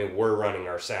band, I mean, we're running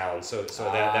our sound, so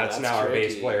that's now our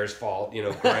bass player's fault. You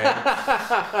know,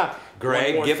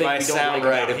 Greg, get my sound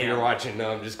right if you're watching.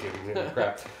 No, I'm just kidding.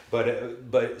 Crap.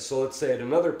 But so let's say at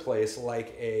another place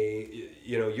like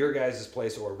your guys'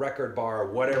 place or a record bar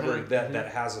or whatever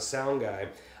that has a sound guy,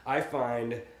 I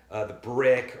find the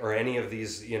Brick or any of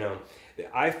these,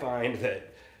 I find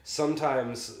that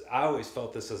sometimes I always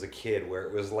felt this as a kid where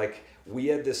it was like we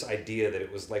had this idea that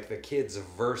it was like the kids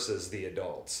versus the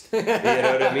adults. You know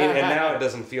what I mean? And now it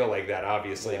doesn't feel like that,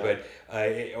 obviously, but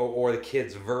or the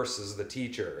kids versus the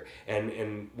teacher.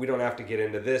 And we don't have to get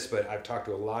into this, but I've talked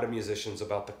to a lot of musicians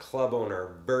about the club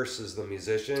owner versus the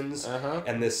musicians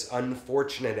and this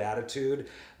unfortunate attitude.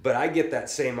 But I get that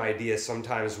same idea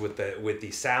sometimes with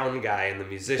the sound guy and the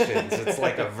musicians. It's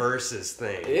like a versus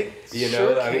thing.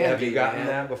 Have you gotten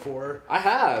that before? I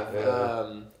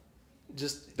have.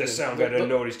 Just the sound guy doesn't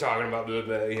know what he's talking about.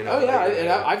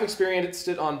 I've experienced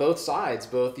it on both sides.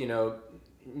 Both,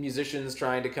 musicians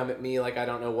trying to come at me like I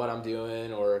don't know what I'm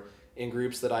doing, or in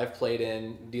groups that I've played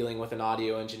in, dealing with an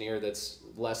audio engineer that's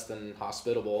less than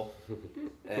hospitable,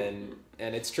 and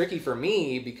it's tricky for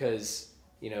me because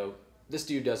this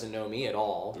dude doesn't know me at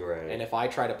all, right? And if I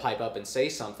try to pipe up and say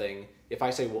something, if I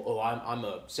say, well, I'm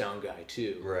a sound guy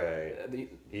too, right?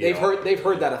 They've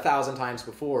heard that 1,000 times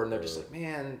before, and they're just like,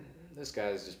 man, this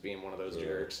guy's just being one of those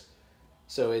jerks.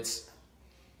 So it's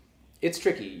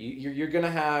tricky. You're gonna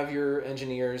have your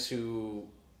engineers who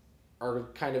are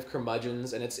kind of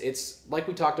curmudgeons, and it's like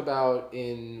we talked about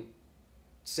in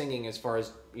singing as far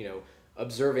as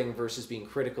observing versus being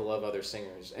critical of other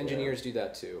singers. Engineers do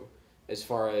that too, as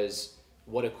far as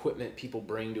what equipment people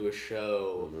bring to a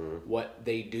show, what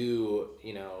they do,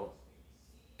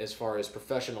 as far as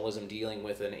professionalism dealing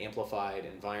with an amplified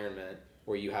environment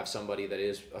where you have somebody that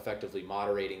is effectively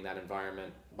moderating that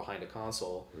environment behind a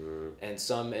console. And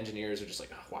some engineers are just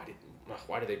like, why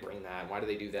do they bring that? Why do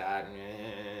they do that?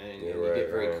 And you get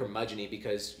very curmudgeon-y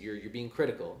because you're being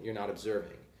critical. You're not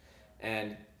observing.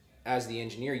 And as the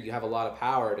engineer, you have a lot of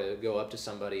power to go up to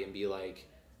somebody and be like,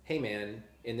 hey man,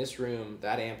 in this room,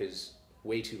 that amp is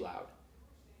way too loud.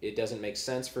 It doesn't make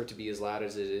sense for it to be as loud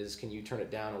as it is. Can you turn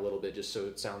it down a little bit just so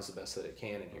it sounds the best that it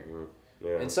can in here?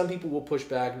 Yeah. And some people will push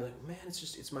back and be like, man,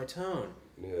 it's my tone.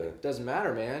 Yeah. It doesn't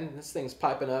matter, man. This thing's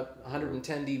piping up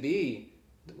 110 dB.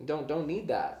 Don't need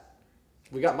that.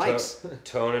 We got mics.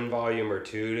 Tone and volume are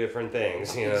two different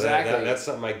things. Exactly. That's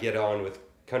something I get on with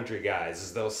country guys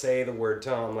is they'll say the word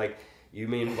tone like, you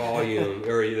mean volume,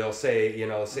 or they'll say,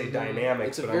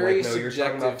 dynamics, It's a but very I'm like, no, you're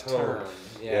talking about tone. term.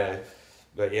 Yeah.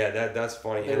 But yeah, that's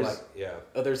funny.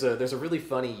 There's a really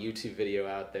funny YouTube video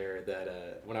out there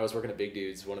that when I was working at Big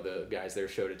Dudes, one of the guys there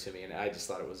showed it to me, and I just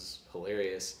thought it was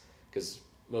hilarious because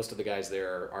most of the guys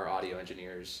there are audio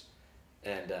engineers,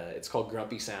 and it's called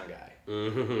Grumpy Sound Guy,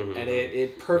 and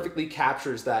it perfectly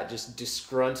captures that just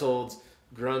disgruntled,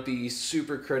 grumpy,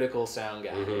 super critical sound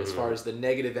guy as far as the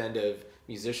negative end of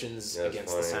musicians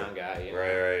against the sound guy.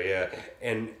 Right, yeah.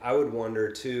 And I would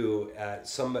wonder too, at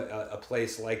a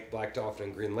place like Black Dolphin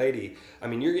and Green Lady, I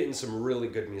mean, you're getting some really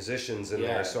good musicians in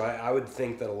there, so I would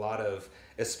think that a lot of,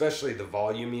 especially the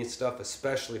volume-y stuff,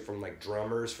 especially from like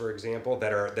drummers, for example,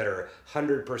 that are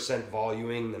 100%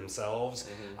 voluming themselves,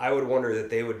 I would wonder that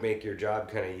they would make your job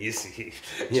kind of easy.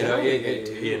 you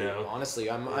know.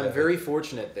 Honestly, I'm very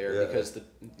fortunate there because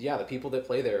the people that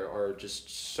play there are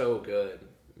just so good.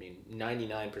 I mean,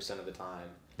 99% of the time.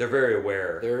 They're very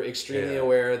aware. They're extremely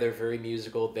aware. They're very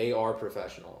musical. They are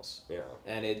professionals. Yeah.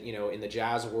 And in the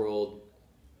jazz world,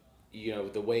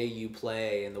 the way you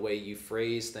play and the way you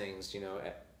phrase things,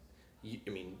 I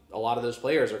mean, a lot of those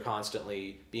players are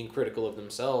constantly being critical of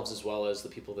themselves as well as the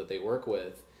people that they work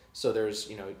with. So there's,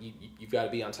 you've got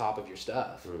to be on top of your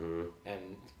stuff.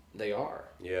 And they are.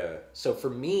 Yeah. So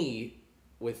for me,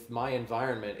 with my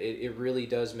environment, it really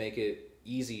does make it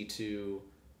easy to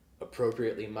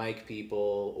appropriately mic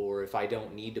people, or if I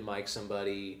don't need to mic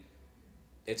somebody,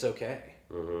 it's okay.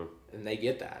 And they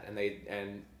get that,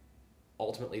 and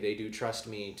ultimately they do trust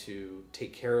me to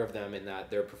take care of them in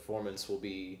that their performance will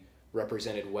be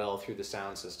represented well through the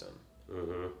sound system,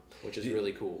 which is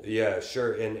really cool. Yeah,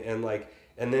 sure.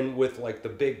 And then with like the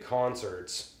big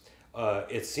concerts,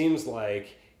 it seems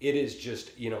like it is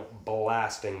just,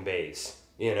 blasting bass,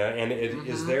 and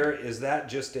is that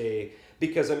just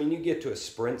because, I mean, you get to a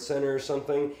Sprint Center or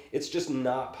something, it's just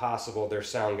not possible their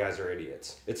sound guys are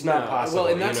idiots. It's not possible.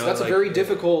 Well, and that's a very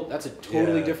difficult, that's a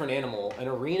totally different animal. An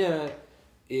arena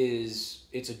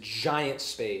it's a giant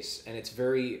space, and it's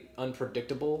very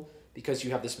unpredictable because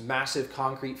you have this massive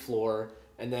concrete floor,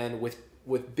 and then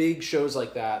with big shows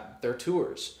like that, they're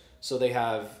tours. So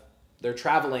they're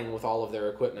traveling with all of their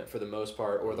equipment for the most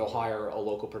part, or they'll hire a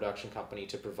local production company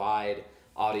to provide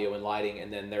audio and lighting,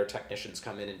 and then their technicians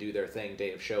come in and do their thing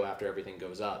day of show after everything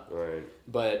goes up. Right.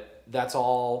 But that's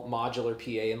all modular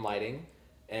PA and lighting.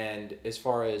 And as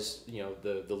far as,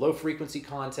 the low frequency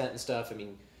content and stuff, I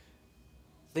mean,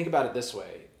 think about it this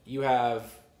way. You have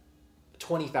a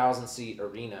 20,000 seat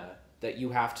arena that you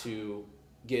have to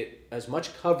get as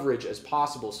much coverage as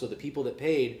possible so the people that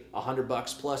paid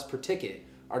 $100 plus per ticket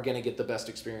are going to get the best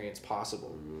experience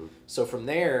possible. So from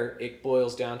there, it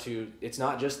boils down to, it's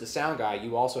not just the sound guy,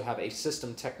 you also have a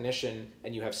system technician,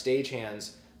 and you have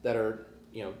stagehands that are,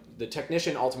 the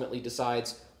technician ultimately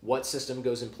decides what system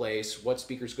goes in place, what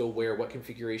speakers go where, what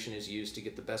configuration is used to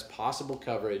get the best possible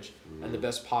coverage and the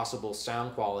best possible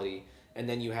sound quality. And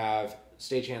then you have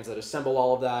stagehands that assemble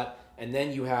all of that, and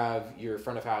then you have your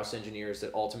front of house engineers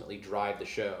that ultimately drive the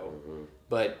show.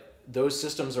 But those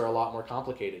systems are a lot more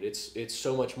complicated. It's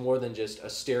so much more than just a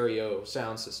stereo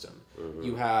sound system.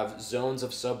 You have zones of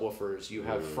subwoofers, you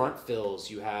have front fills,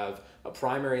 you have a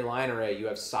primary line array, you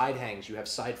have side hangs, you have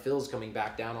side fills coming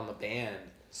back down on the band.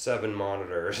 7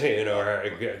 monitors, or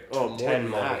 10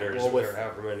 monitors, or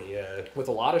however many. With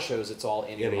a lot of shows, it's all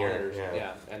in-ear monitors.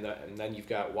 And then you've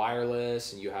got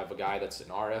wireless, and you have a guy that's an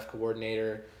RF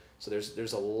coordinator. So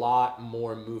there's a lot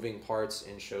more moving parts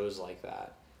in shows like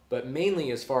that. But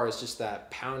mainly as far as just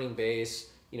that pounding bass,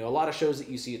 a lot of shows that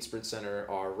you see at Sprint Center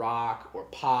are rock or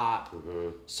pop.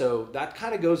 So that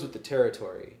kind of goes with the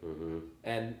territory.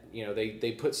 And,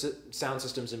 they put sound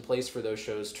systems in place for those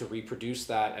shows to reproduce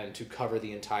that and to cover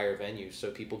the entire venue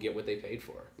so people get what they paid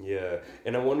for. Yeah.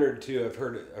 And I wondered too,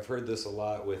 I've heard this a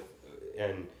lot with,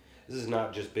 and this is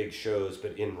not just big shows,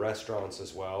 but in restaurants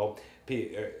as well.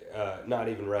 Not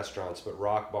even restaurants, but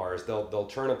rock bars. They'll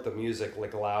turn up the music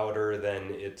like louder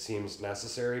than it seems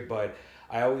necessary, but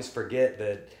I always forget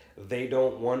that they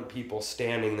don't want people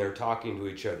standing there talking to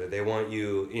each other. They want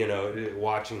you,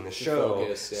 watching the show.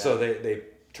 Focus, yeah. So they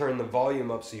turn the volume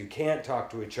up so you can't talk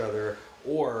to each other,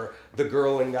 or the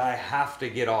girl and guy have to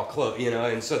get all close,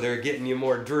 and so they're getting you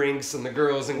more drinks, and the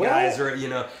girls and guys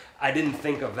are, I didn't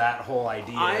think of that whole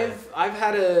idea. I've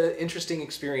had an interesting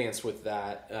experience with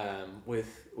that,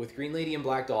 with Green Lady and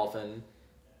Black Dolphin.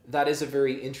 That is a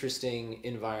very interesting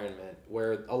environment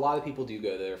where a lot of people do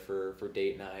go there for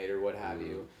date night or what have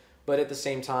you. But at the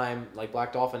same time, like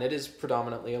Black Dolphin, it is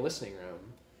predominantly a listening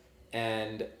room.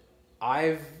 And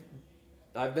I've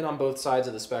I've been on both sides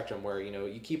of the spectrum where,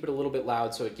 you keep it a little bit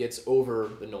loud so it gets over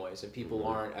the noise and people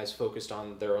aren't as focused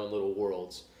on their own little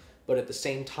worlds. But at the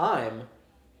same time,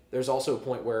 there's also a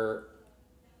point where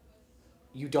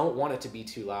you don't want it to be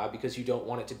too loud because you don't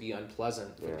want it to be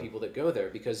unpleasant for the people that go there,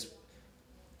 because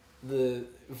the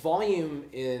volume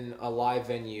in a live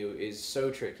venue is so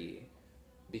tricky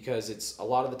because it's a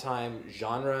lot of the time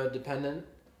genre dependent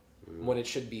when it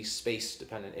should be space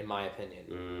dependent, in my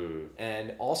opinion.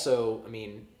 And also, I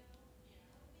mean,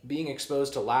 being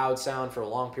exposed to loud sound for a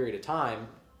long period of time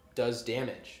does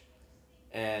damage.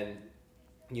 And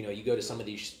you go to some of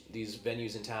these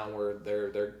venues in town where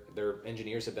their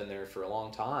engineers have been there for a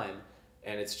long time,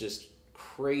 and it's just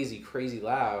crazy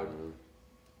loud.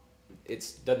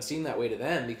 It doesn't seem that way to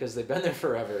them because they've been there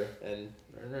forever, and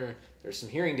there's some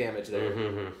hearing damage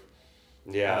there.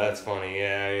 Yeah, that's funny.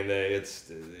 Yeah, I mean,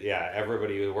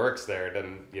 everybody who works there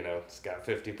doesn't, it's got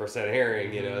 50%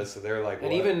 hearing, so they're like,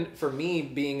 and what? even for me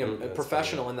being a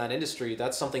professional in that industry,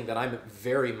 that's something that I'm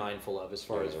very mindful of as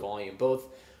far as volume, both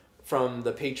from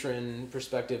the patron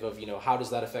perspective of, how does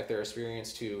that affect their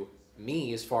experience, to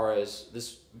me as far as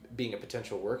this being a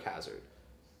potential work hazard.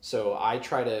 So I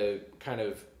try to kind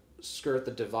of skirt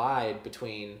the divide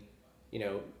between,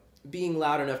 being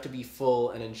loud enough to be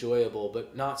full and enjoyable,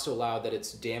 but not so loud that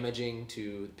it's damaging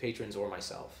to patrons or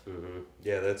myself.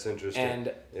 Yeah, that's interesting.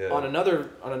 And on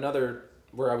another,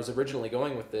 where I was originally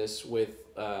going with this, with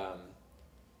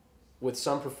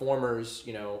some performers,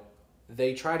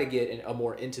 they try to get in a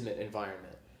more intimate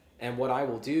environment. And what I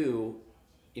will do,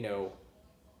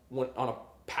 when on a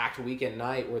packed weekend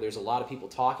night where there's a lot of people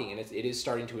talking and it is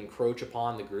starting to encroach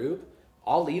upon the group,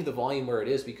 I'll leave the volume where it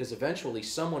is, because eventually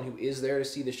someone who is there to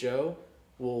see the show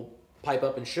will pipe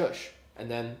up and shush, and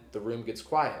then the room gets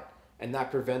quiet. And that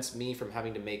prevents me from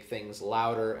having to make things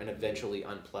louder and eventually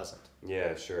unpleasant.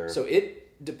 Yeah, sure. So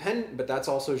but that's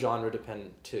also genre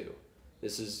dependent too.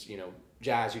 This is,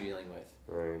 jazz you're dealing with.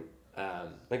 Right.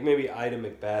 Like maybe Ida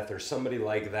Macbeth or somebody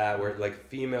like that, where like a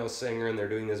female singer and they're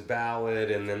doing this ballad,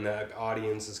 and then the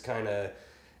audience is kind of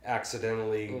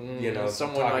accidentally,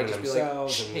 someone talking might to just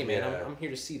themselves. be like, hey man, I'm here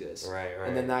to see this. Right.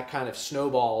 And then that kind of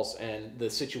snowballs and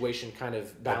the situation kind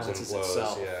of balances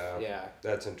itself. Yeah.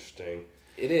 That's interesting.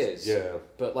 It is. Yeah.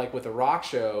 But like with a rock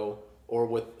show or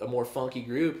with a more funky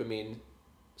group, I mean,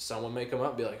 someone may come up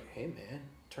and be like, hey man,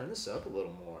 turn this up a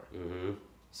little more.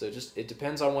 So it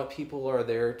depends on what people are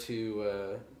there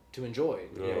to enjoy.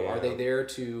 Are they there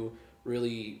to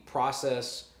really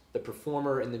process the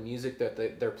performer and the music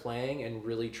that they're playing and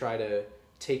really try to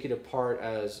take it apart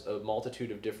as a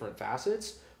multitude of different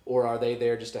facets? Or are they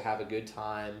there just to have a good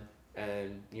time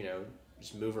and,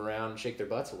 just move around and shake their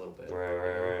butts a little bit?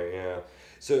 Right, yeah.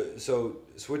 So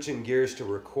switching gears to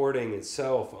recording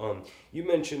itself, you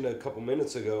mentioned a couple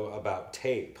minutes ago about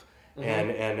tape.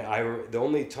 And the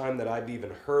only time that I've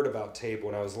even heard about tape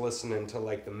when I was listening to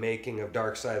like the Making of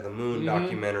Dark Side of the Moon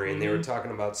documentary, and they were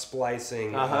talking about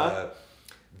splicing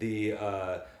the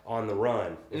On the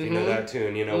Run, if you know that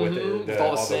tune, with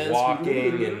all the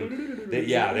walking and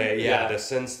the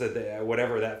sense that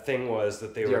whatever that thing was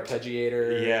that they were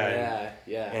arpeggiator.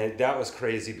 Yeah. And that was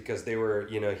crazy because they were,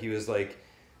 he was like,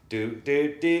 do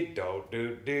do do do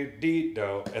do do do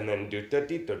do, and then do do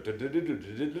do do do do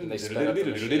do, and they sped up the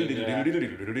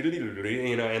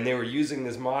machine, and they were using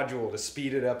this module to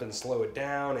speed it up and slow it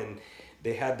down, and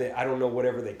they had I don't know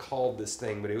whatever they called this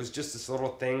thing, but it was just this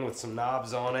little thing with some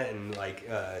knobs on it, and like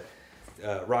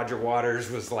Roger Waters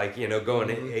was like going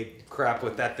ape crap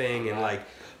with that thing, and like,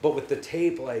 but with the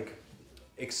tape, like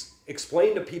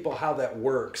explain to people how that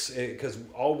works, because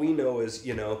all we know is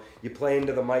you play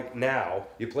into the mic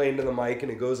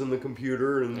and it goes in the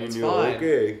computer and then you're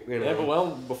okay. Yeah, but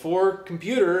well, before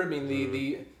computer, I mean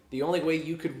the only way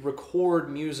you could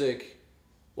record music,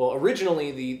 well,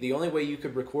 originally the only way you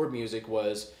could record music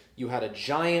was you had a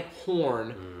giant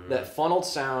horn that funneled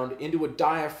sound into a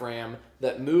diaphragm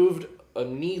that moved a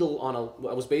needle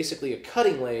was basically a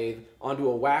cutting lathe onto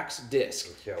a wax disc.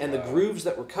 And the grooves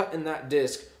that were cut in that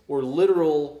disc were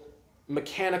literal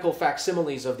mechanical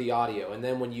facsimiles of the audio. And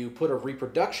then when you put a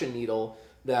reproduction needle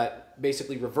that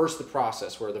basically reversed the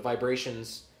process, where the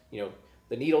vibrations, the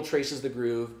needle traces the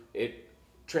groove, it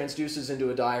transduces into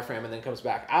a diaphragm and then comes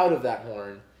back out of that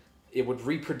horn, it would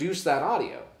reproduce that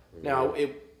audio. Now,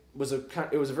 it was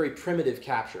a very primitive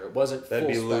capture. It wasn't That'd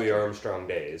full be Louis spectrum. Armstrong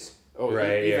days. Oh,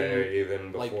 right,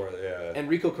 even before, like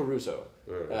Enrico Caruso,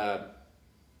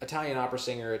 Italian opera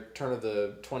singer at turn of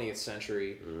the 20th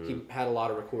century. He had a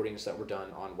lot of recordings that were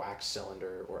done on wax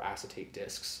cylinder or acetate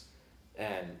discs,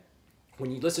 and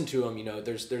when you listen to them,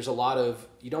 there's a lot of,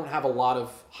 you don't have a lot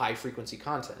of high frequency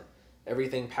content.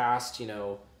 Everything past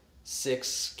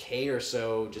 6K or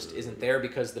so just isn't there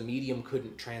because the medium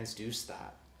couldn't transduce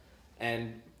that.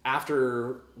 And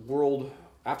after World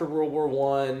War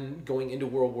One, going into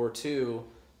World War Two,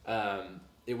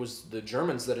 it was the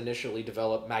Germans that initially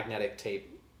developed magnetic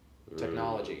tape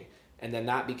technology, and then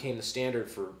that became the standard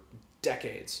for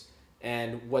decades.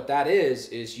 And what that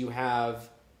is you have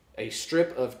a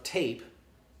strip of tape.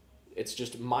 It's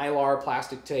just Mylar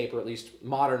plastic tape, or at least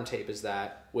modern tape is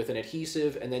that, with an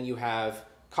adhesive, and then you have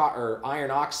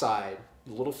iron oxide,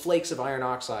 little flakes of iron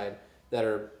oxide that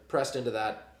are pressed into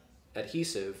that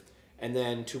adhesive. And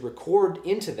then to record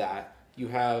into that, you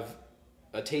have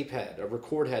a tape head, a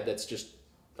record head that's just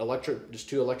two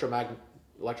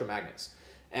electromagnets.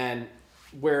 And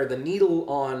where the needle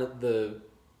on the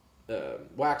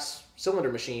wax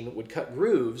cylinder machine would cut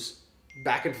grooves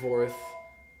back and forth,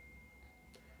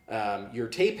 your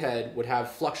tape head would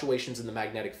have fluctuations in the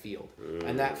magnetic field.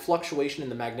 And that fluctuation in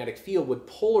the magnetic field would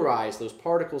polarize those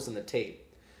particles in the tape.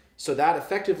 So that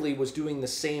effectively was doing the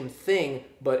same thing,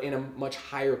 but in a much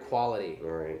higher quality.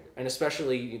 Right. And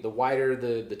especially the wider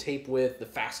the tape width, the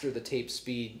faster the tape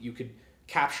speed, you could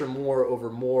capture more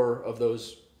of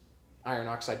those iron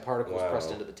oxide particles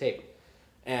pressed into the tape.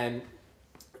 And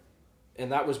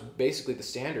that was basically the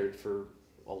standard for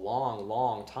a long,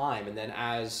 long time. And then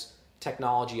as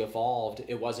technology evolved,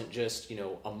 it wasn't just,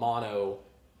 a mono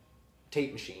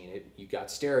tape machine. You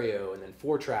got stereo, and then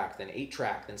 4-track, then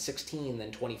 8-track, then 16,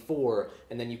 then 24,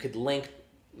 and then you could link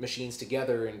machines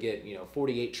together and get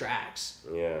 48 tracks.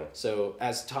 Yeah. So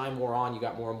as time wore on, you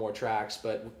got more and more tracks,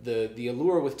 but the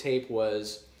allure with tape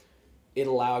was it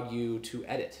allowed you to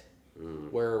edit,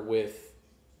 where with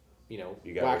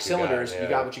wax cylinders, you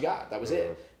got what you got. That was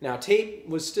it. Now, tape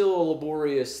was still a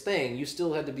laborious thing. You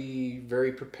still had to be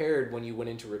very prepared when you went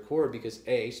in to record because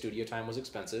studio time was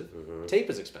expensive. Tape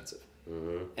is expensive.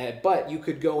 But you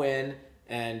could go in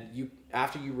and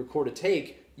after you record a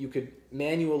take, you could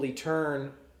manually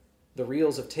turn the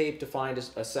reels of tape to find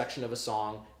a section of a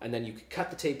song, and then you could cut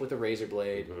the tape with a razor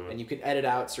blade, and you could edit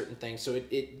out certain things. So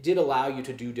it did allow you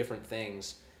to do different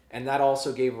things. And that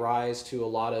also gave rise to a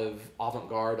lot of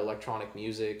avant-garde electronic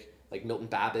music, like Milton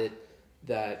Babbitt,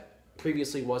 that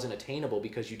previously wasn't attainable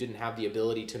because you didn't have the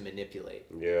ability to manipulate.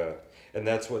 Yeah, and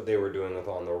that's what they were doing with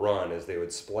On the Run, is they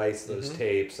would splice those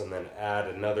tapes and then add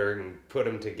another and put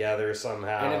them together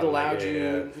somehow. And it allowed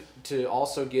you to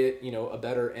also get, a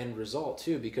better end result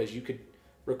too, because you could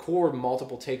record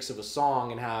multiple takes of a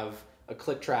song and have a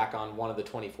click track on one of the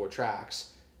 24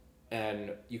 tracks.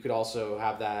 And you could also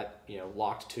have that,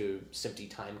 locked to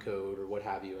SMPTE timecode or what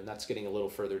have you, and that's getting a little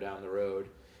further down the road.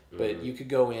 But you could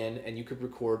go in and you could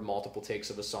record multiple takes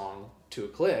of a song to a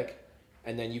click,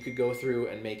 and then you could go through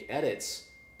and make edits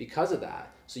because of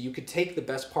that. So you could take the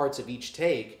best parts of each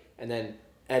take and then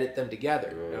edit them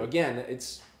together. Now again,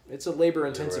 it's a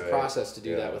labor-intensive process to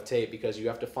do that with tape, because you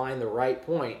have to find the right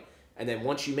point, and then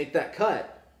once you make that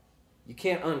cut, you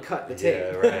can't uncut the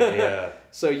tape.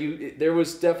 So there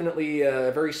was definitely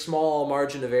a very small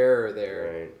margin of error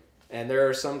there. Right. And there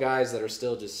are some guys that are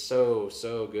still just so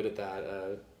good at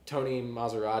that. Tony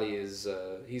Maserati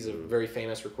he's a very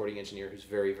famous recording engineer who's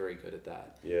very, very good at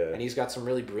that. Yeah. And he's got some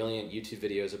really brilliant YouTube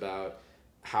videos about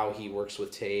how he works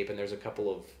with tape. And there's a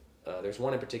couple of, there's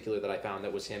one in particular that I found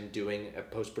that was him doing a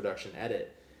post-production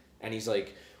edit. And he's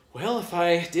like, well, if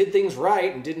I did things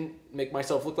right and didn't make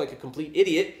myself look like a complete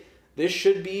idiot, this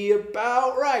should be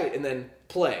about right, and then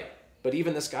play. But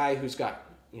even this guy who's got,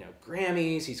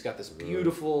 Grammys, he's got this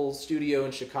beautiful studio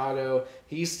in Chicago,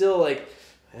 he's still like,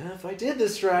 if I did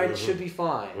this right, it should be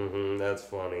fine. That's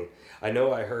funny. I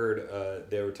know I heard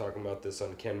they were talking about this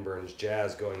on Ken Burns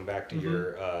Jazz, going back to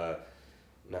your,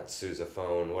 not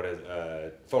sousaphone, what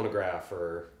is phonograph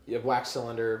or... You have wax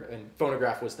cylinder, and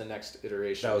phonograph was the next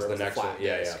iteration. That was the next one,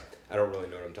 yeah. Disc. I don't really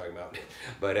know what I'm talking about.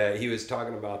 But he was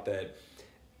talking about that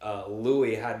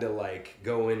Louis had to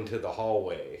go into the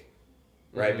hallway,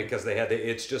 right? Because they had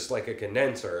it's just like a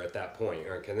condenser at that point,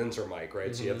 or a condenser mic,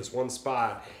 right? So you have this one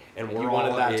spot, and you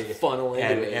wanted that to funnel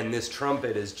into it. And this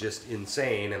trumpet is just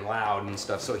insane and loud and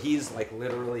stuff. So he's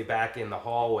literally back in the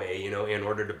hallway, in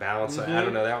order to balance it. I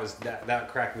don't know. That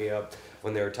cracked me up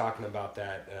when they were talking about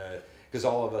that. Because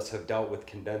all of us have dealt with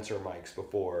condenser mics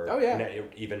before. Oh, yeah.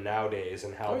 Even nowadays,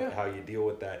 and how you deal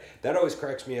with that. That always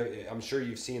cracks me up. I'm sure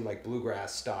you've seen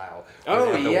bluegrass style.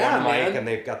 Oh, they yeah, have the one man. mic, and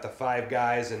they've got the 5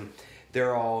 guys, and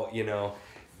they're all,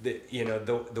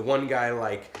 the one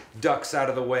guy ducks out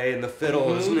of the way, and the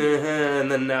fiddle is, and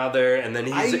then now and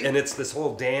then and it's this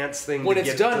whole dance thing. When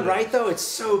it's done right, though, it's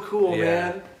so cool,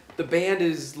 man. The band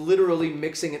is literally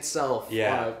mixing itself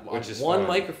on which is one fun.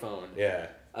 microphone. Yeah.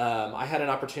 I had an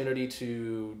opportunity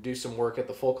to do some work at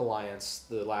the Folk Alliance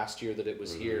the last year that it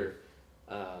was here,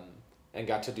 and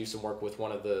got to do some work with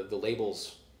one of the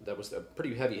labels that was a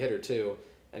pretty heavy hitter too,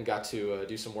 and got to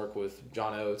do some work with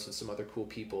John Oates and some other cool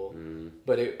people.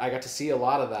 But I got to see a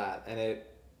lot of that, and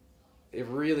it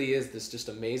really is this just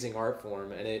amazing art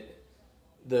form, and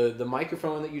the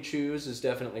microphone that you choose is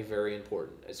definitely very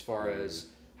important as far as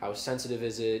how sensitive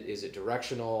is it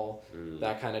directional,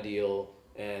 that kind of deal.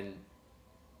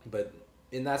 But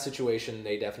in that situation,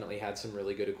 they definitely had some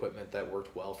really good equipment that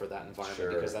worked well for that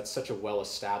environment, because that's such a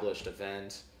well-established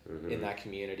event in that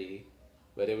community.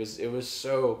 But it was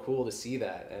so cool to see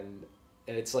that, and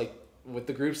it's like with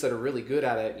the groups that are really good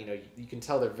at it, you can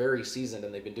tell they're very seasoned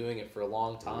and they've been doing it for a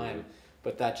long time.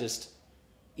 But that just,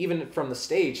 even from the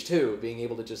stage too, being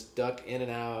able to just duck in and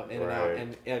out,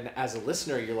 and as a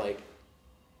listener, you're like,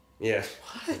 yeah,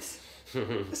 what?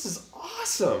 This is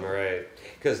awesome, right?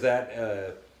 Because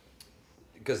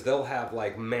they'll have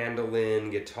like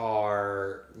mandolin,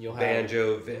 guitar,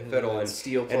 banjo, fiddle, and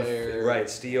steel player,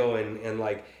 steel, and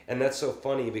that's so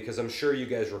funny, because I'm sure you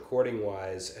guys recording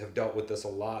wise have dealt with this a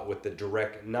lot with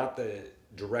not the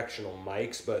directional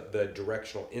mics, but the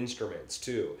directional instruments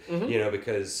too.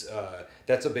 Because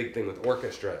that's a big thing with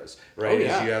orchestras, right?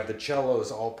 Is you have the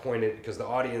cellos all pointed, because the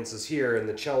audience is here, and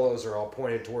the cellos are all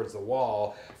pointed towards the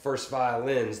wall. First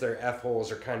violins, their F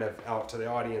holes are kind of out to the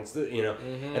audience,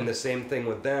 and the same thing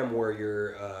with them, where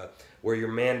your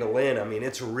mandolin, I mean,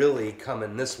 it's really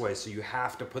coming this way, so you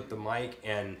have to put the mic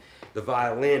and the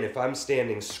violin. If I'm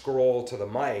standing scroll to the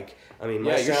mic, I mean,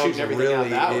 my sound's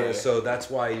really, so that's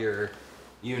why you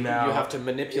have to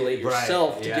manipulate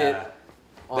yourself to get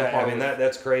on par. I mean,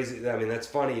 that's crazy. I mean, that's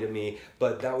funny to me,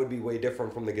 but that would be way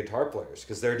different from the guitar players,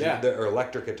 because or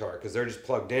electric guitar, because they're just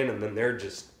plugged in and then they're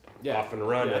just off and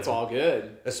running. That's all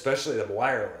good. Especially the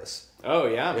wireless. Oh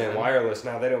yeah, man. And wireless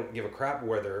now, they don't give a crap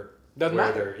where they're. Doesn't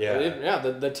matter.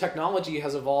 The technology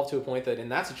has evolved to a point that in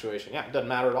that situation, it doesn't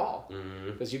matter at all.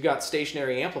 Because you've got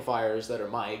stationary amplifiers that are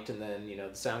mic'd, and then the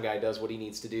sound guy does what he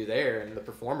needs to do there, and the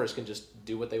performers can just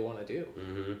do what they want to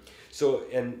do.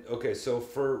 So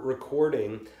for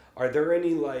recording, are there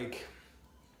any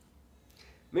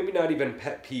maybe not even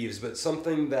pet peeves, but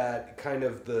something that kind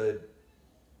of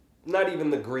not even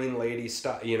the Green Lady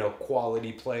style,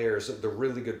 quality players, the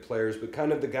really good players, but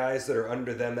kind of the guys that are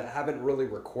under them that haven't really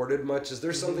recorded much? Is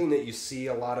there something that you see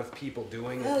a lot of people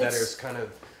doing that is kind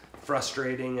of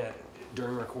frustrating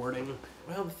during recording?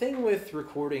 Well, the thing with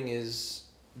recording is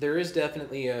there is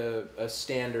definitely a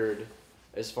standard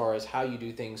as far as how you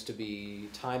do things to be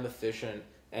time efficient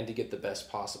and to get the best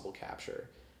possible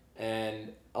capture.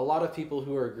 And a lot of people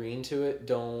who are agreeing to it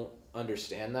don't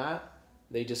understand that.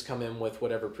 They just come in with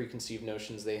whatever preconceived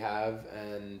notions they have,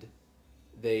 and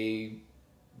they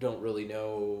don't really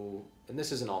know, and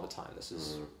this isn't all the time, this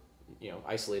is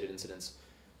isolated incidents,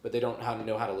 but they don't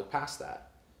know how to look past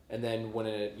that. And then when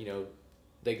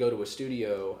they go to a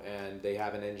studio and they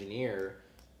have an engineer,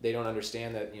 they don't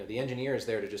understand that the engineer is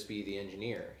there to just be the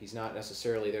engineer. He's not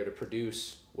necessarily there to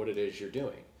produce what it is you're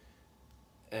doing.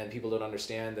 And people don't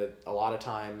understand that a lot of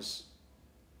times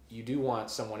you do want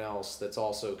someone else that's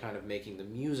also kind of making the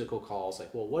musical calls,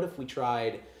 like, well, what if we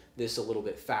tried this a little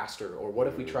bit faster, or what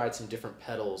if we tried some different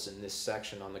pedals in this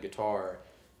section on the guitar?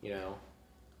 I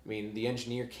mean, the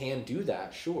engineer can do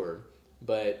that, sure,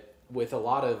 but with a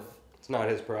lot of... It's not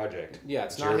his project. Yeah,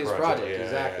 it's not his project,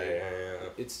 exactly. Yeah.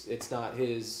 It's not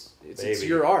his... It's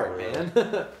your art,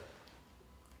 man.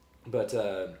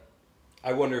 But...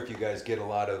 I wonder if you guys get a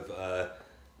lot of...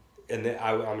 and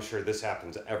I'm sure this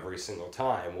happens every single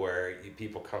time, where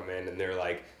people come in and they're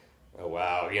like, oh,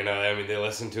 wow, I mean, they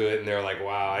listen to it and they're like,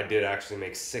 wow, I did actually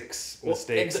make 6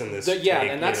 mistakes in this take,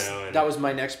 and that was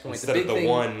my next point. Instead of the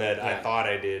one that I thought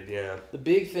I did, The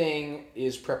big thing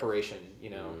is preparation,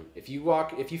 If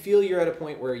you feel you're at a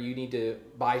point where you need to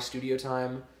buy studio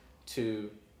time to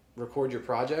record your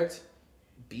project,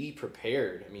 be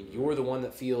prepared. I mean, you're the one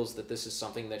that feels that this is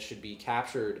something that should be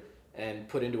captured and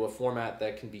put into a format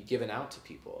that can be given out to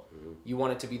people. You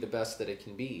want it to be the best that it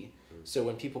can be. So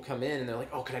when people come in and they're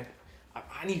like, oh,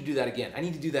 I need to do that again. I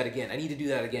need to do that again. I need to do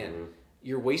that again.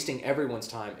 You're wasting everyone's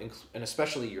time, and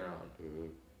especially your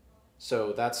own.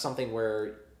 So that's something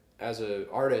where, as an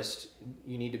artist,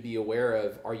 you need to be aware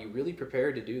of, are you really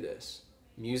prepared to do this?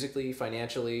 Musically,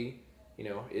 financially,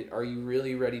 are you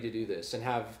really ready to do this?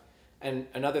 And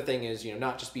another thing is,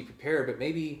 not just be prepared, but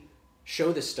maybe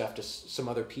show this stuff to some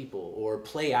other people or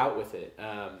play out with it.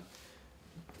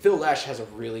 Phil Lesh has a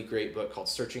really great book called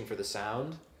Searching for the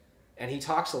Sound, and he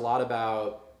talks a lot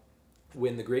about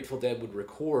when the Grateful Dead would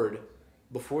record,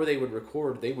 before they would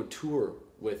record, they would tour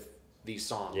with these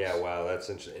songs. Yeah, wow, that's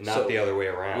interesting. Not the other way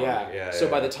around. Yeah. So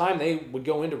by the time they would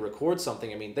go in to record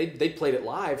something, I mean, they played it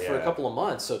live for a couple of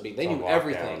months, so they knew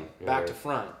everything back to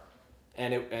front,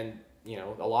 and you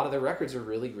know, a lot of their records are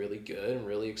really, really good and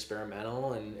really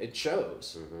experimental, and it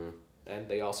shows. Mm-hmm. And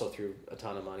they also threw a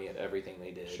ton of money at everything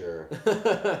they did. Sure.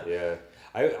 Yeah.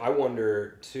 I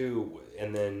wonder too,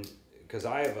 and then because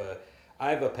I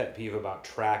have a pet peeve about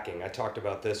tracking. I talked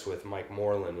about this with Mike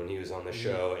Moreland when he was on the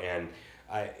show, and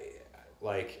I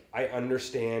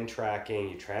understand tracking.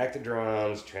 You track the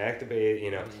drums, track the bass,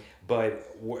 you know,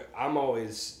 but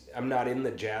I'm not in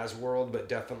the jazz world, but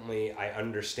definitely I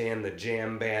understand the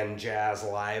jam band jazz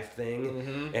live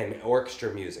thing and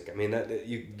orchestra music. I mean, that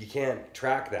you can't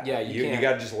track that. Yeah, you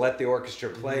got to just let the orchestra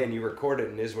play and you record it,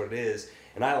 and it is what it is.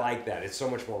 And I like that. It's so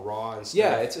much more raw and stuff.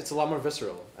 Yeah, it's a lot more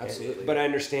visceral. Absolutely. But I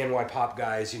understand why pop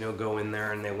guys, you know, go in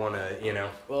there and they want to, you know.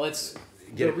 Well, it's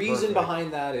the reason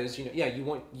behind that is, you know, yeah, you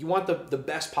want the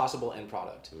best possible end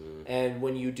product. And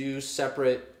when you do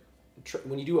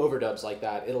when you do overdubs like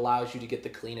that, it allows you to get the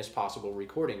cleanest possible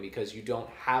recording because you don't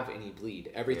have any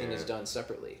bleed. Everything is done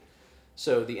separately.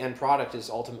 So the end product is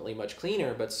ultimately much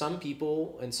cleaner, but some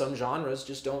people in some genres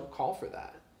just don't call for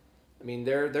that. I mean,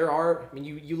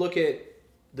 you look at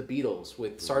the Beatles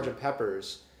with Sgt.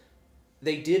 Pepper's,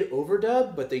 they did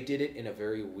overdub, but they did it in a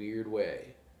very weird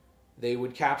way. They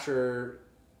would capture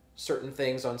certain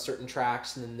things on certain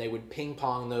tracks, and then they would ping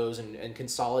pong those and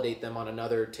consolidate them on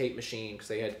another tape machine because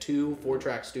they had 2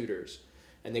 4-track Studers,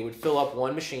 and they would fill up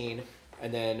one machine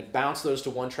and then bounce those to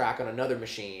one track on another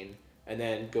machine, and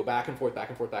then go back and forth, back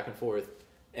and forth, back and forth.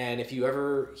 And if you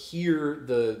ever hear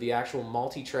the actual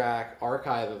multi-track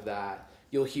archive of that,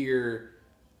 you'll hear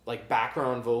like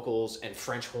background vocals and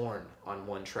French horn on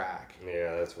one track.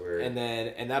 Yeah, that's weird.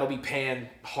 And that'll be panned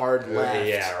hard left.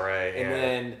 Yeah, right. And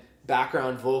then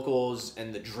background vocals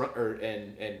and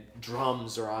and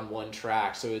drums are on one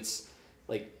track. So it's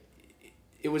like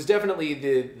it was definitely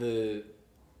the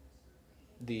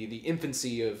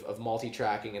infancy of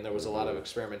multi-tracking, and there was a lot of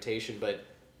experimentation, but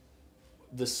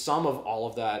the sum of all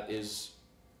of that is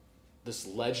this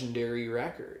legendary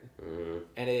record.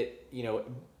 And it, you know,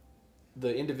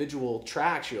 the individual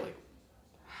tracks, you're like,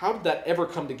 how did that ever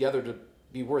come together to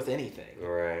be worth anything?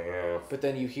 Right, yeah. But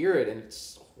then you hear it and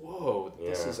it's, whoa,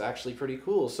 this is actually pretty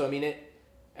cool. So, I mean,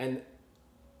 and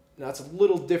that's a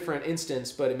little different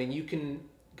instance, but I mean, you can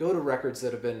go to records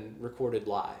that have been recorded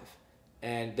live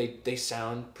and they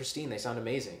sound pristine, they sound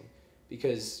amazing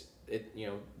because you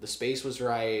know, the space was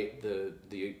right,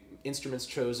 the instruments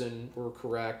chosen were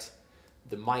correct,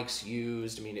 the mics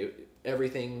used, I mean,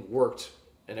 everything worked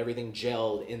and everything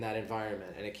gelled in that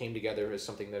environment, and it came together as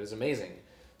something that is amazing.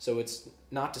 So it's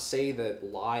not to say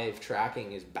that live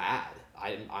tracking is bad.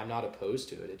 I'm not opposed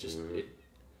to it. It just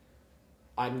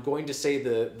I'm going to say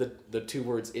the 2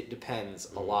 words "it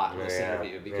depends" a lot in this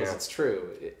interview because it's true.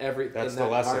 That's the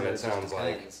lesson. It sounds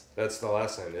like that's the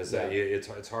lesson is that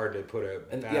it's hard to put a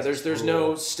there's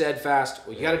no steadfast.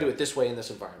 Well, you got to do it this way in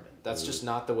this environment. That's just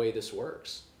not the way this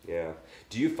works. Yeah.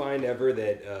 Do you find ever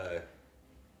that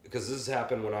because this has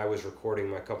happened when I was recording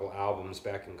my couple albums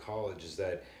back in college, is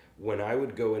that when I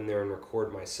would go in there and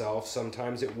record myself,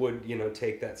 sometimes it would, you know,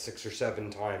 take that 6 or 7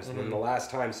 times. And then the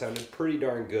last time sounded pretty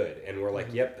darn good. And we're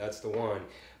like, yep, that's the one.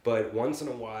 But once in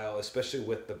a while, especially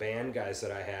with the band guys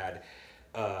that I had,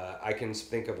 I can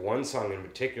think of one song in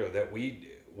particular that we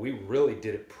really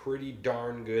did it pretty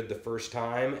darn good the first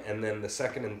time, and then the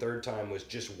second and third time was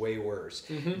just way worse.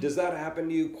 Does that happen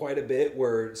to you quite a bit,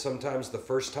 where sometimes the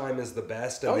first time is the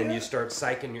best, and then you start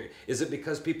psyching is it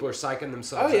because people are psyching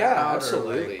themselves out?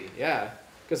 Absolutely. Yeah.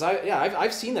 Because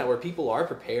I've seen that where people are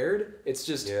prepared. It's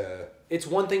just it's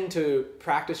one thing to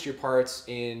practice your parts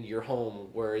in your home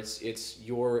where it's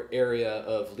your area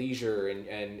of leisure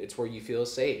and it's where you feel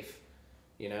safe.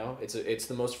 You know, it's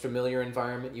the most familiar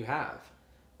environment you have.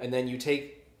 And then you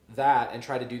take that and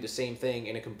try to do the same thing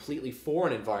in a completely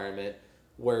foreign environment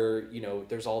where, you know,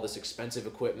 there's all this expensive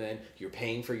equipment, you're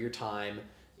paying for your time,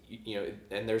 you know,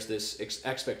 and there's this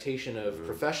expectation of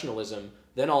professionalism.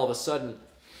 Then all of a sudden,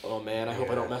 oh man, I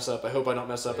hope I don't mess up. I hope I don't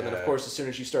mess up. And then of course, as soon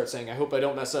as you start saying, I hope I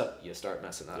don't mess up, you start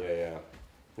messing up. Yeah.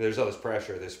 There's all this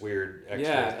pressure, this weird extra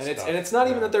stuff. And it's not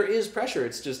even that there is pressure.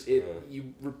 It's just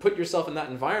you put yourself in that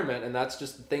environment, and that's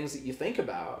just the things that you think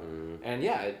about. And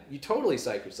you totally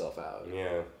psych yourself out.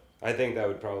 Yeah, I think that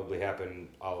would probably happen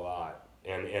a lot.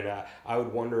 And I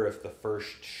would wonder if the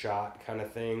first shot kind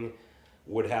of thing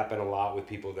would happen a lot with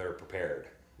people that are prepared.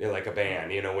 Like a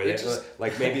band, you know, where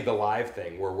like maybe the live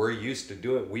thing where we're used to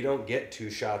doing. We don't get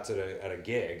 2 shots at a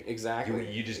gig.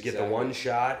 Exactly. You just get the one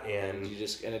shot, and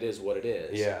it is what it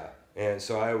is. Yeah. And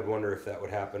so I would wonder if that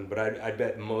would happen. But I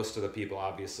bet most of the people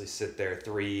obviously sit there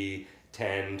 3,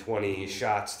 10, 20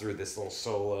 shots through this little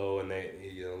solo, and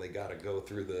they got to go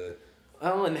through the...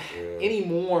 Well, and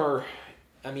anymore,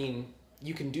 I mean,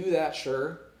 you can do that,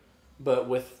 sure, but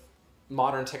with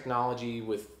modern technology,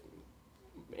 with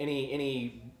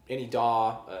any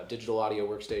DAW, digital audio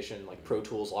workstation, like Pro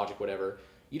Tools, Logic, whatever,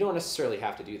 you don't necessarily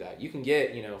have to do that. You can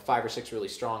get, 5 or 6 really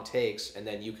strong takes, and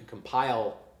then you can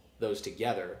compile those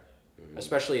together,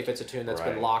 especially if it's a tune that's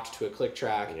been locked to a click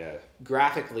track. Yeah.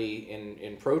 Graphically,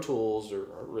 in Pro Tools, or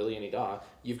really any DAW,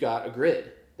 you've got a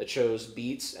grid that shows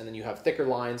beats, and then you have thicker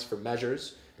lines for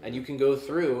measures, and you can go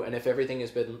through, and if everything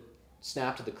has been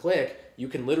snapped to the click, you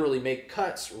can literally make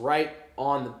cuts right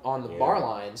on the bar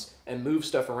lines and move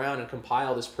stuff around and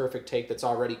compile this perfect take that's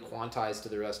already quantized to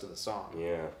the rest of the song.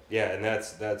 Yeah, and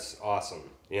that's awesome.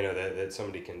 That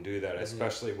somebody can do that,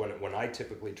 especially when I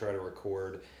typically try to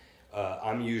record.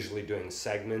 I'm usually doing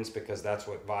segments because that's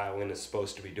what violin is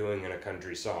supposed to be doing in a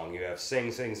country song. You have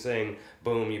sing, sing, sing,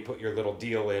 boom, you put your little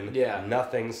deal in,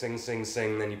 nothing, sing, sing,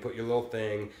 sing, then you put your little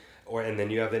thing, and then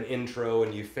you have an intro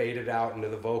and you fade it out into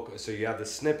the vocal. So you have the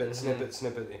snippet,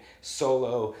 snippet,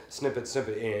 solo, snippet,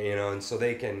 and so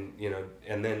they can,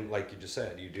 and then like you just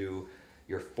said, you do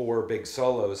your 4 big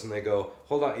solos and they go,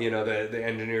 hold on, the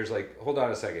engineer's like, hold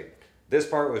on a second. This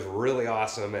part was really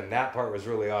awesome and that part was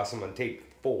really awesome on take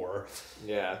 4.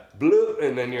 Yeah. Bloop,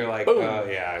 and then you're like, boom. Oh,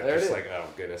 yeah, There just like, oh,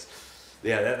 goodness.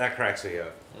 Yeah, that cracks me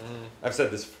up. I've said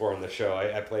this before on the show.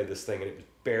 I played this thing, and it was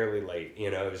barely late.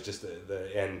 It was just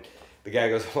and the guy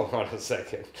goes, hold on a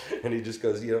second. And he just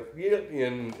goes,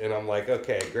 and I'm like,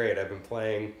 okay, great. I've been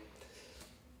playing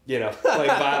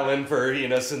violin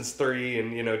for, since 3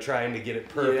 and, trying to get it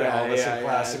perfect, all this and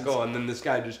classical. And then this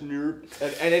guy just,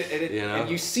 and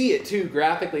you see it too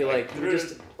graphically, like you're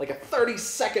just like a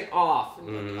 30-second off.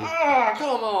 And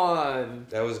come on.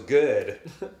 That was good.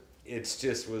 It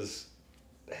just was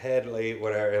head late,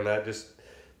 whatever. And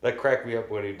that cracked me up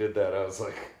when he did that. I was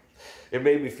like, it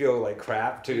made me feel like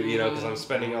crap too, because I'm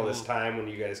spending all this time when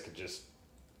you guys could just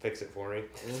fix it for me.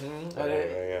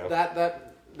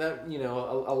 That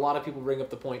a lot of people bring up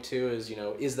the point too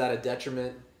is that a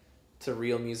detriment to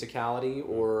real musicality,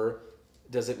 or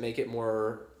does it make it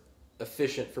more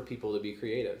efficient for people to be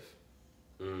creative?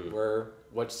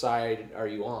 Which side are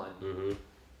you on?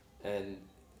 And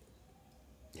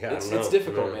it's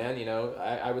difficult, man.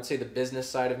 I would say the business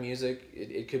side of music,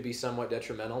 it could be somewhat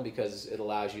detrimental because it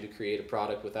allows you to create a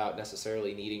product without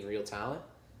necessarily needing real talent.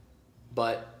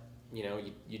 But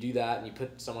you do that and you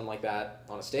put someone like that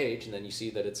on a stage, and then you see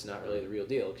that it's not really the real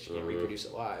deal because you can't reproduce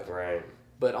it live. Right.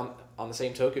 But on the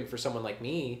same token, for someone like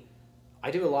me,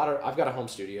 I've got a home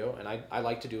studio, and I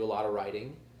like to do a lot of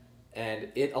writing, and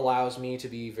it allows me to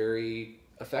be very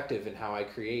effective in how I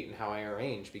create and how I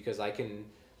arrange, because I can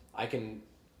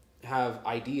have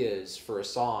ideas for a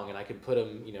song, and I can put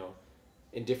them,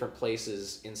 in different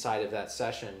places inside of that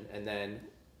session, and then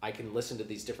I can listen to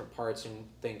these different parts and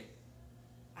think,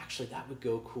 actually, that would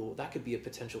go cool. That could be a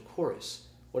potential chorus.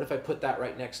 What if I put that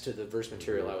right next to the verse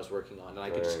material I was working on, and I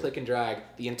could just click and drag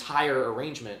the entire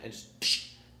arrangement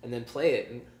and then play it,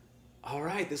 and all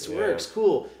right, this works,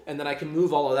 cool. And then I can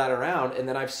move all of that around, and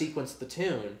then I've sequenced the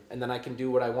tune, and then I can do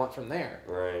what I want from there.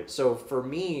 Right. So for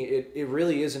me, it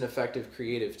really is an effective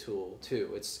creative tool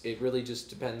too. It really just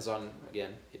depends on,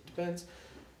 again, it depends.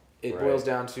 It boils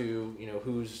down to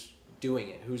who's doing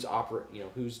it,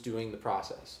 who's doing the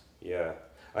process. Yeah.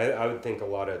 I would think a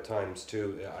lot of times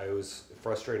too, I was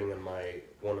frustrating in my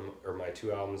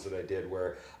 2 albums that I did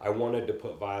where I wanted to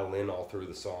put violin all through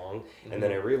the song, and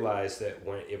then I realized that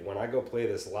when I go play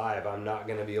this live, I'm not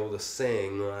going to be able to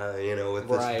sing, with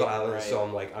this violin. Right. So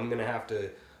I'm like, I'm going to have to,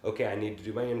 I need to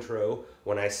do my intro.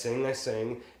 When I sing,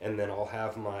 and then I'll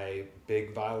have my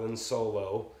big violin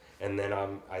solo. And then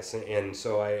I sing, and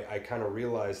so I kind of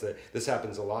realized that this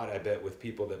happens a lot, I bet, with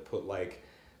people that put like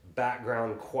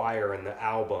background choir in the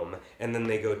album, and then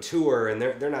they go tour, and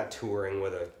they're not touring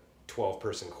with a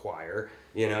 12-person choir,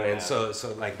 and so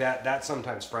like that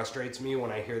sometimes frustrates me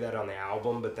when I hear that on the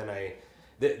album. But then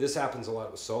this happens a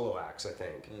lot with solo acts, I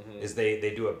think, is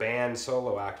they do a band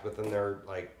solo act, but then they're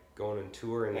like going and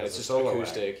touring as a solo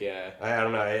acoustic act. I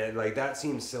don't know, like that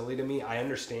seems silly to me. I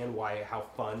understand how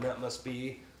fun that must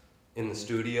be in the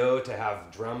studio to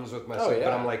have drums with myself,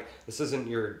 but I'm like, this isn't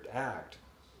your act.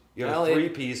 You have a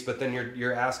 3-piece, but then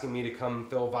you're asking me to come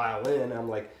fill violin. I'm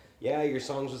like, yeah, your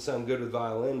songs would sound good with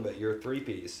violin, but you're a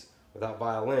 3-piece without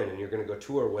violin, and you're going to go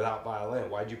tour without violin.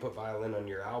 Why'd you put violin on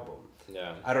your album?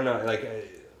 Yeah. I don't know. Like,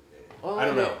 I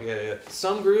don't know. Yeah.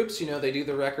 Some groups, they do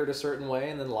the record a certain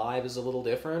way, and then live is a little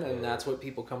different, and that's what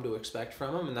people come to expect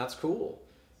from them, and that's cool.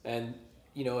 And,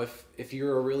 you know, if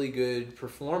you're a really good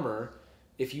performer,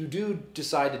 if you do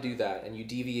decide to do that and you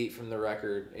deviate from the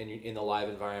record in the live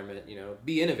environment, you know,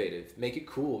 be innovative, make it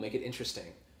cool, make it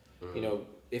interesting. Mm-hmm. You know,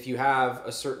 if you have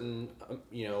a certain,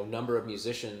 you know, number of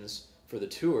musicians for the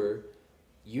tour,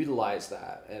 utilize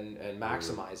that and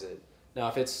maximize it. Now,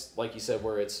 if it's, like you said,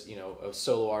 where it's, you know, a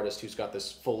solo artist who's got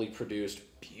this fully produced,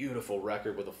 beautiful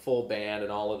record with a full band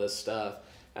and all of this stuff,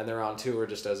 and they're on tour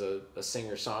just as a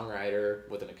singer-songwriter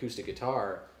with an acoustic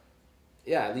guitar,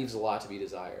 yeah, it leaves a lot to be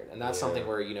desired. And that's something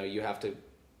where, you know, you have to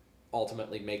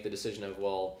ultimately make the decision of,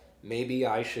 well, maybe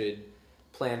I should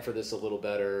plan for this a little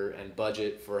better and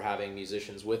budget for having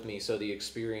musicians with me so the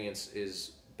experience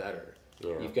is better.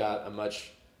 Yeah. You've got a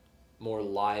much more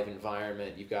live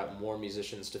environment, you've got more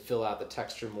musicians to fill out the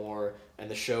texture more,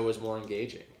 and the show is more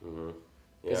engaging.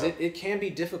 Because it can be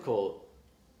difficult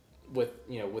with,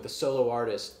 you know, with a solo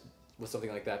artist with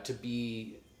something like that to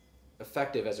be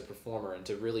effective as a performer and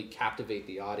to really captivate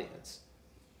the audience.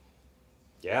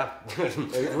 Yeah.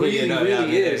 It really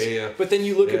is. Yeah. But then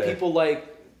you look at people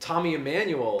like Tommy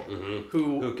Emmanuel,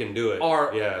 who can do it,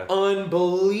 are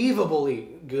unbelievably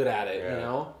good at it, you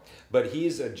know? But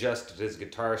he's adjusted his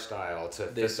guitar style to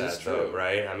fit that, though,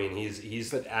 right? I mean,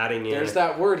 he's adding in. There's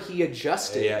that word, he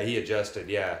adjusted. Yeah, he adjusted,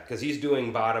 because he's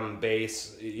doing bottom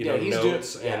bass, you know,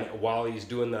 notes, and while he's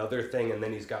doing the other thing, and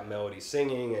then he's got melody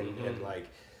singing, and like,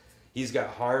 he's got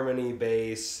harmony,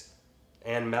 bass,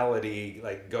 and melody,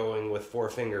 like, going with 4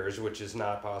 fingers, which is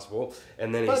not possible.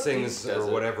 And then he sings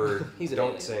or whatever.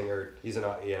 Don't sing, or he's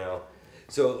not, you know.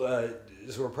 So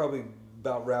we're probably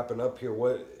about wrapping up here.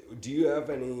 What do you have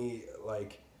any,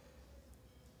 like,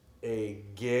 a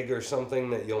gig or something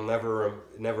that you'll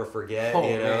never forget,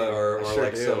 you know, or sure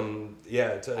like do. some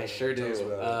I sure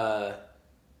do.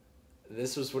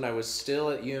 This was when I was still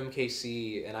at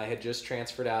UMKC, and I had just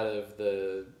transferred out of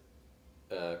the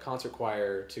concert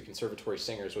choir to conservatory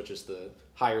singers, which is the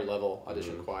higher level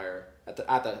audition choir at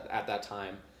that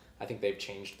time. I think they've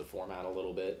changed the format a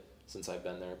little bit since I've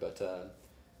been there, but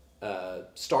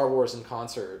Star Wars in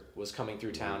Concert was coming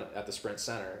through town at the Sprint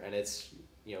Center, and it's,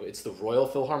 you know, it's the Royal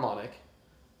Philharmonic.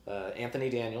 Anthony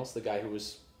Daniels, the guy who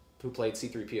played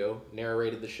C-3PO,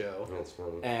 narrated the show. That's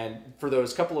funny. And for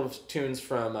those couple of tunes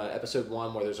from episode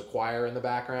 1 where there's a choir in the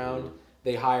background,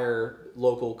 they hire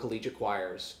local collegiate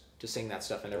choirs to sing that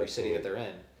stuff in every city that they're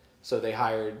in. So they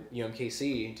hired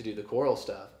UMKC to do the choral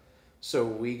stuff. So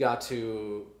we got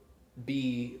to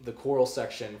be the choral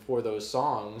section for those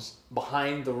songs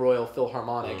behind the Royal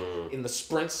Philharmonic in the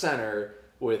Sprint Center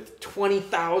with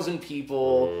 20,000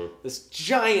 people, this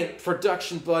giant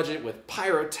production budget with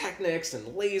pyrotechnics and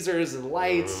lasers and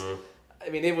lights.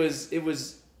 I mean, it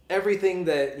was everything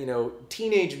that, you know,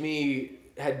 teenage me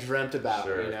had dreamt about,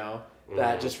 you know,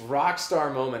 that just rock star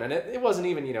moment. And it wasn't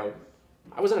even, you know,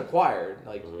 I wasn't a choir.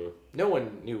 Like, no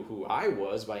one knew who I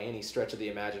was by any stretch of the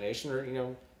imagination, or, you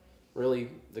know, really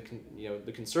the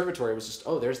conservatory was just,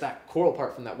 oh, there's that choral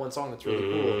part from that one song that's really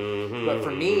cool. But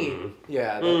for me,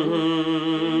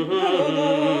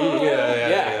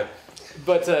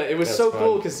 but it was so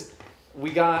cool because we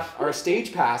got our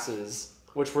stage passes,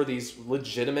 which were these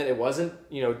legitimate. It wasn't,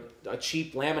 you know, a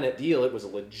cheap laminate deal. It was a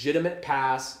legitimate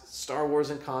pass. Star Wars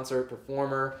in Concert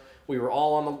performer. We were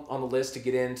all on the list to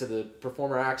get into the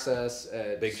performer access.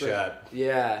 Big shot.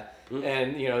 Yeah.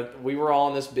 And, you know, we were all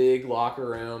in this big locker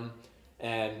room,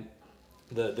 and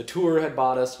the tour had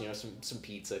bought us, you know, some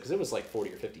pizza, because it was like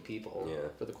 40 or 50 people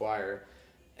for the choir.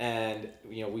 And,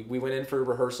 you know, we went in for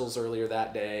rehearsals earlier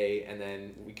that day, and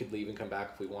then we could leave and come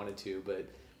back if we wanted to. But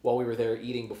while we were there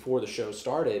eating before the show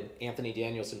started, Anthony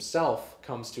Daniels himself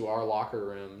comes to our locker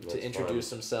room to introduce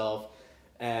himself.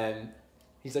 And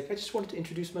he's like, I just wanted to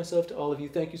introduce myself to all of you.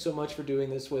 Thank you so much for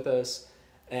doing this with us.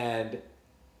 And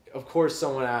of course,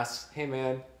 someone asks, hey,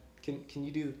 man, can you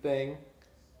do the thing? And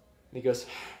he goes,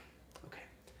 okay,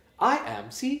 I am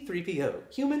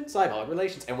C-3PO, human cyborg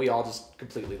relations. And we all just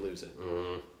completely lose it.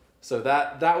 So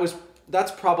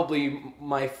that's probably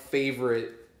my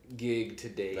favorite gig to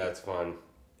date. That's fun.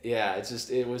 Yeah,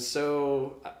 it was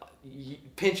so, you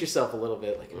pinch yourself a little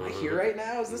bit, like, am I here right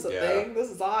now? Is this a thing? This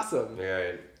is awesome.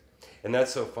 Yeah. And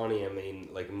that's so funny. I mean,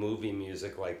 like, movie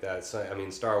music like that. So, I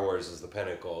mean, Star Wars is the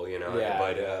pinnacle, you know. Yeah.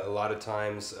 But a lot of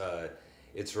times,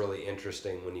 it's really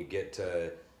interesting when you get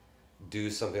to do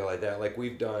something like that. Like,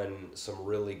 we've done some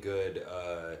really good.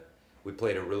 We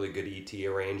played a really good ET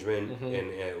arrangement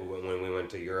when we went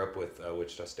to Europe with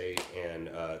Wichita State, and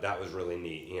that was really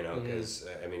neat, you know, because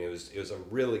I mean, it was a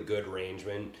really good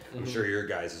arrangement. I'm sure your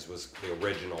guys' was the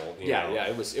original. You know?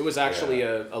 It was actually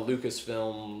a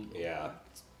Lucasfilm.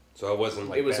 So it wasn't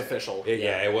like it was official.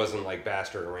 Yeah, it wasn't like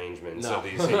bastard arrangements No. of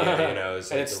these. Yeah, you know, And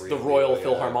like it's the the Royal deal,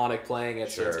 Philharmonic playing.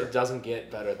 Sure. It doesn't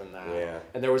get better than that. Yeah.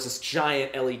 And there was this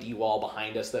giant LED wall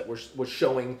behind us that was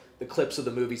showing the clips of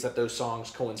the movies that those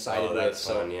songs coincided with. That's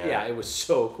So fun, yeah. it was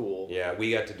so cool. Yeah,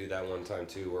 we got to do that one time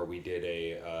too, where we did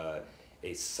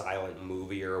a silent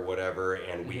movie or whatever,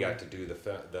 and we got to do the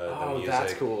music.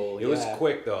 That's cool. It was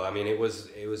quick though. I mean, it was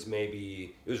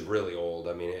really old.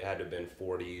 I mean, it had to have been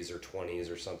 40s or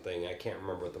 20s or something. I can't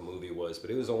remember what the movie was, but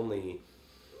it was only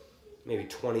maybe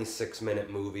 26-minute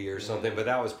movie or something. But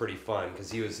that was pretty fun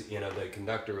because he was, the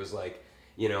conductor was like,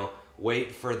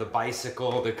 wait for the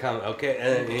bicycle to come. Okay,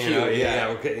 and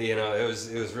okay, it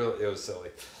was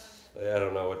silly. I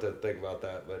don't know what to think about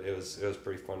that, but it was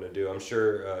pretty fun to do. I'm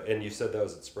sure. And you said that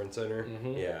was at Sprint Center.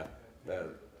 Mm-hmm. Yeah.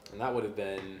 And that would have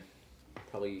been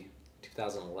probably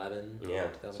 2011. Yeah.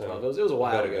 2012. It was a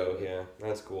while ago. Yeah,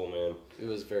 that's cool, man. It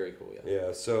was very cool. Yeah.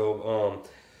 Yeah. So,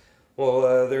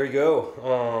 there you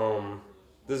go.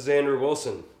 This is Andrew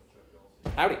Wilson.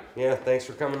 Howdy. Yeah. Thanks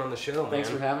for coming on the show. Thanks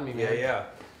for having me, man. Yeah.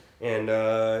 And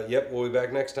we'll be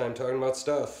back next time talking about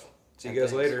stuff. See you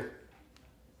guys later.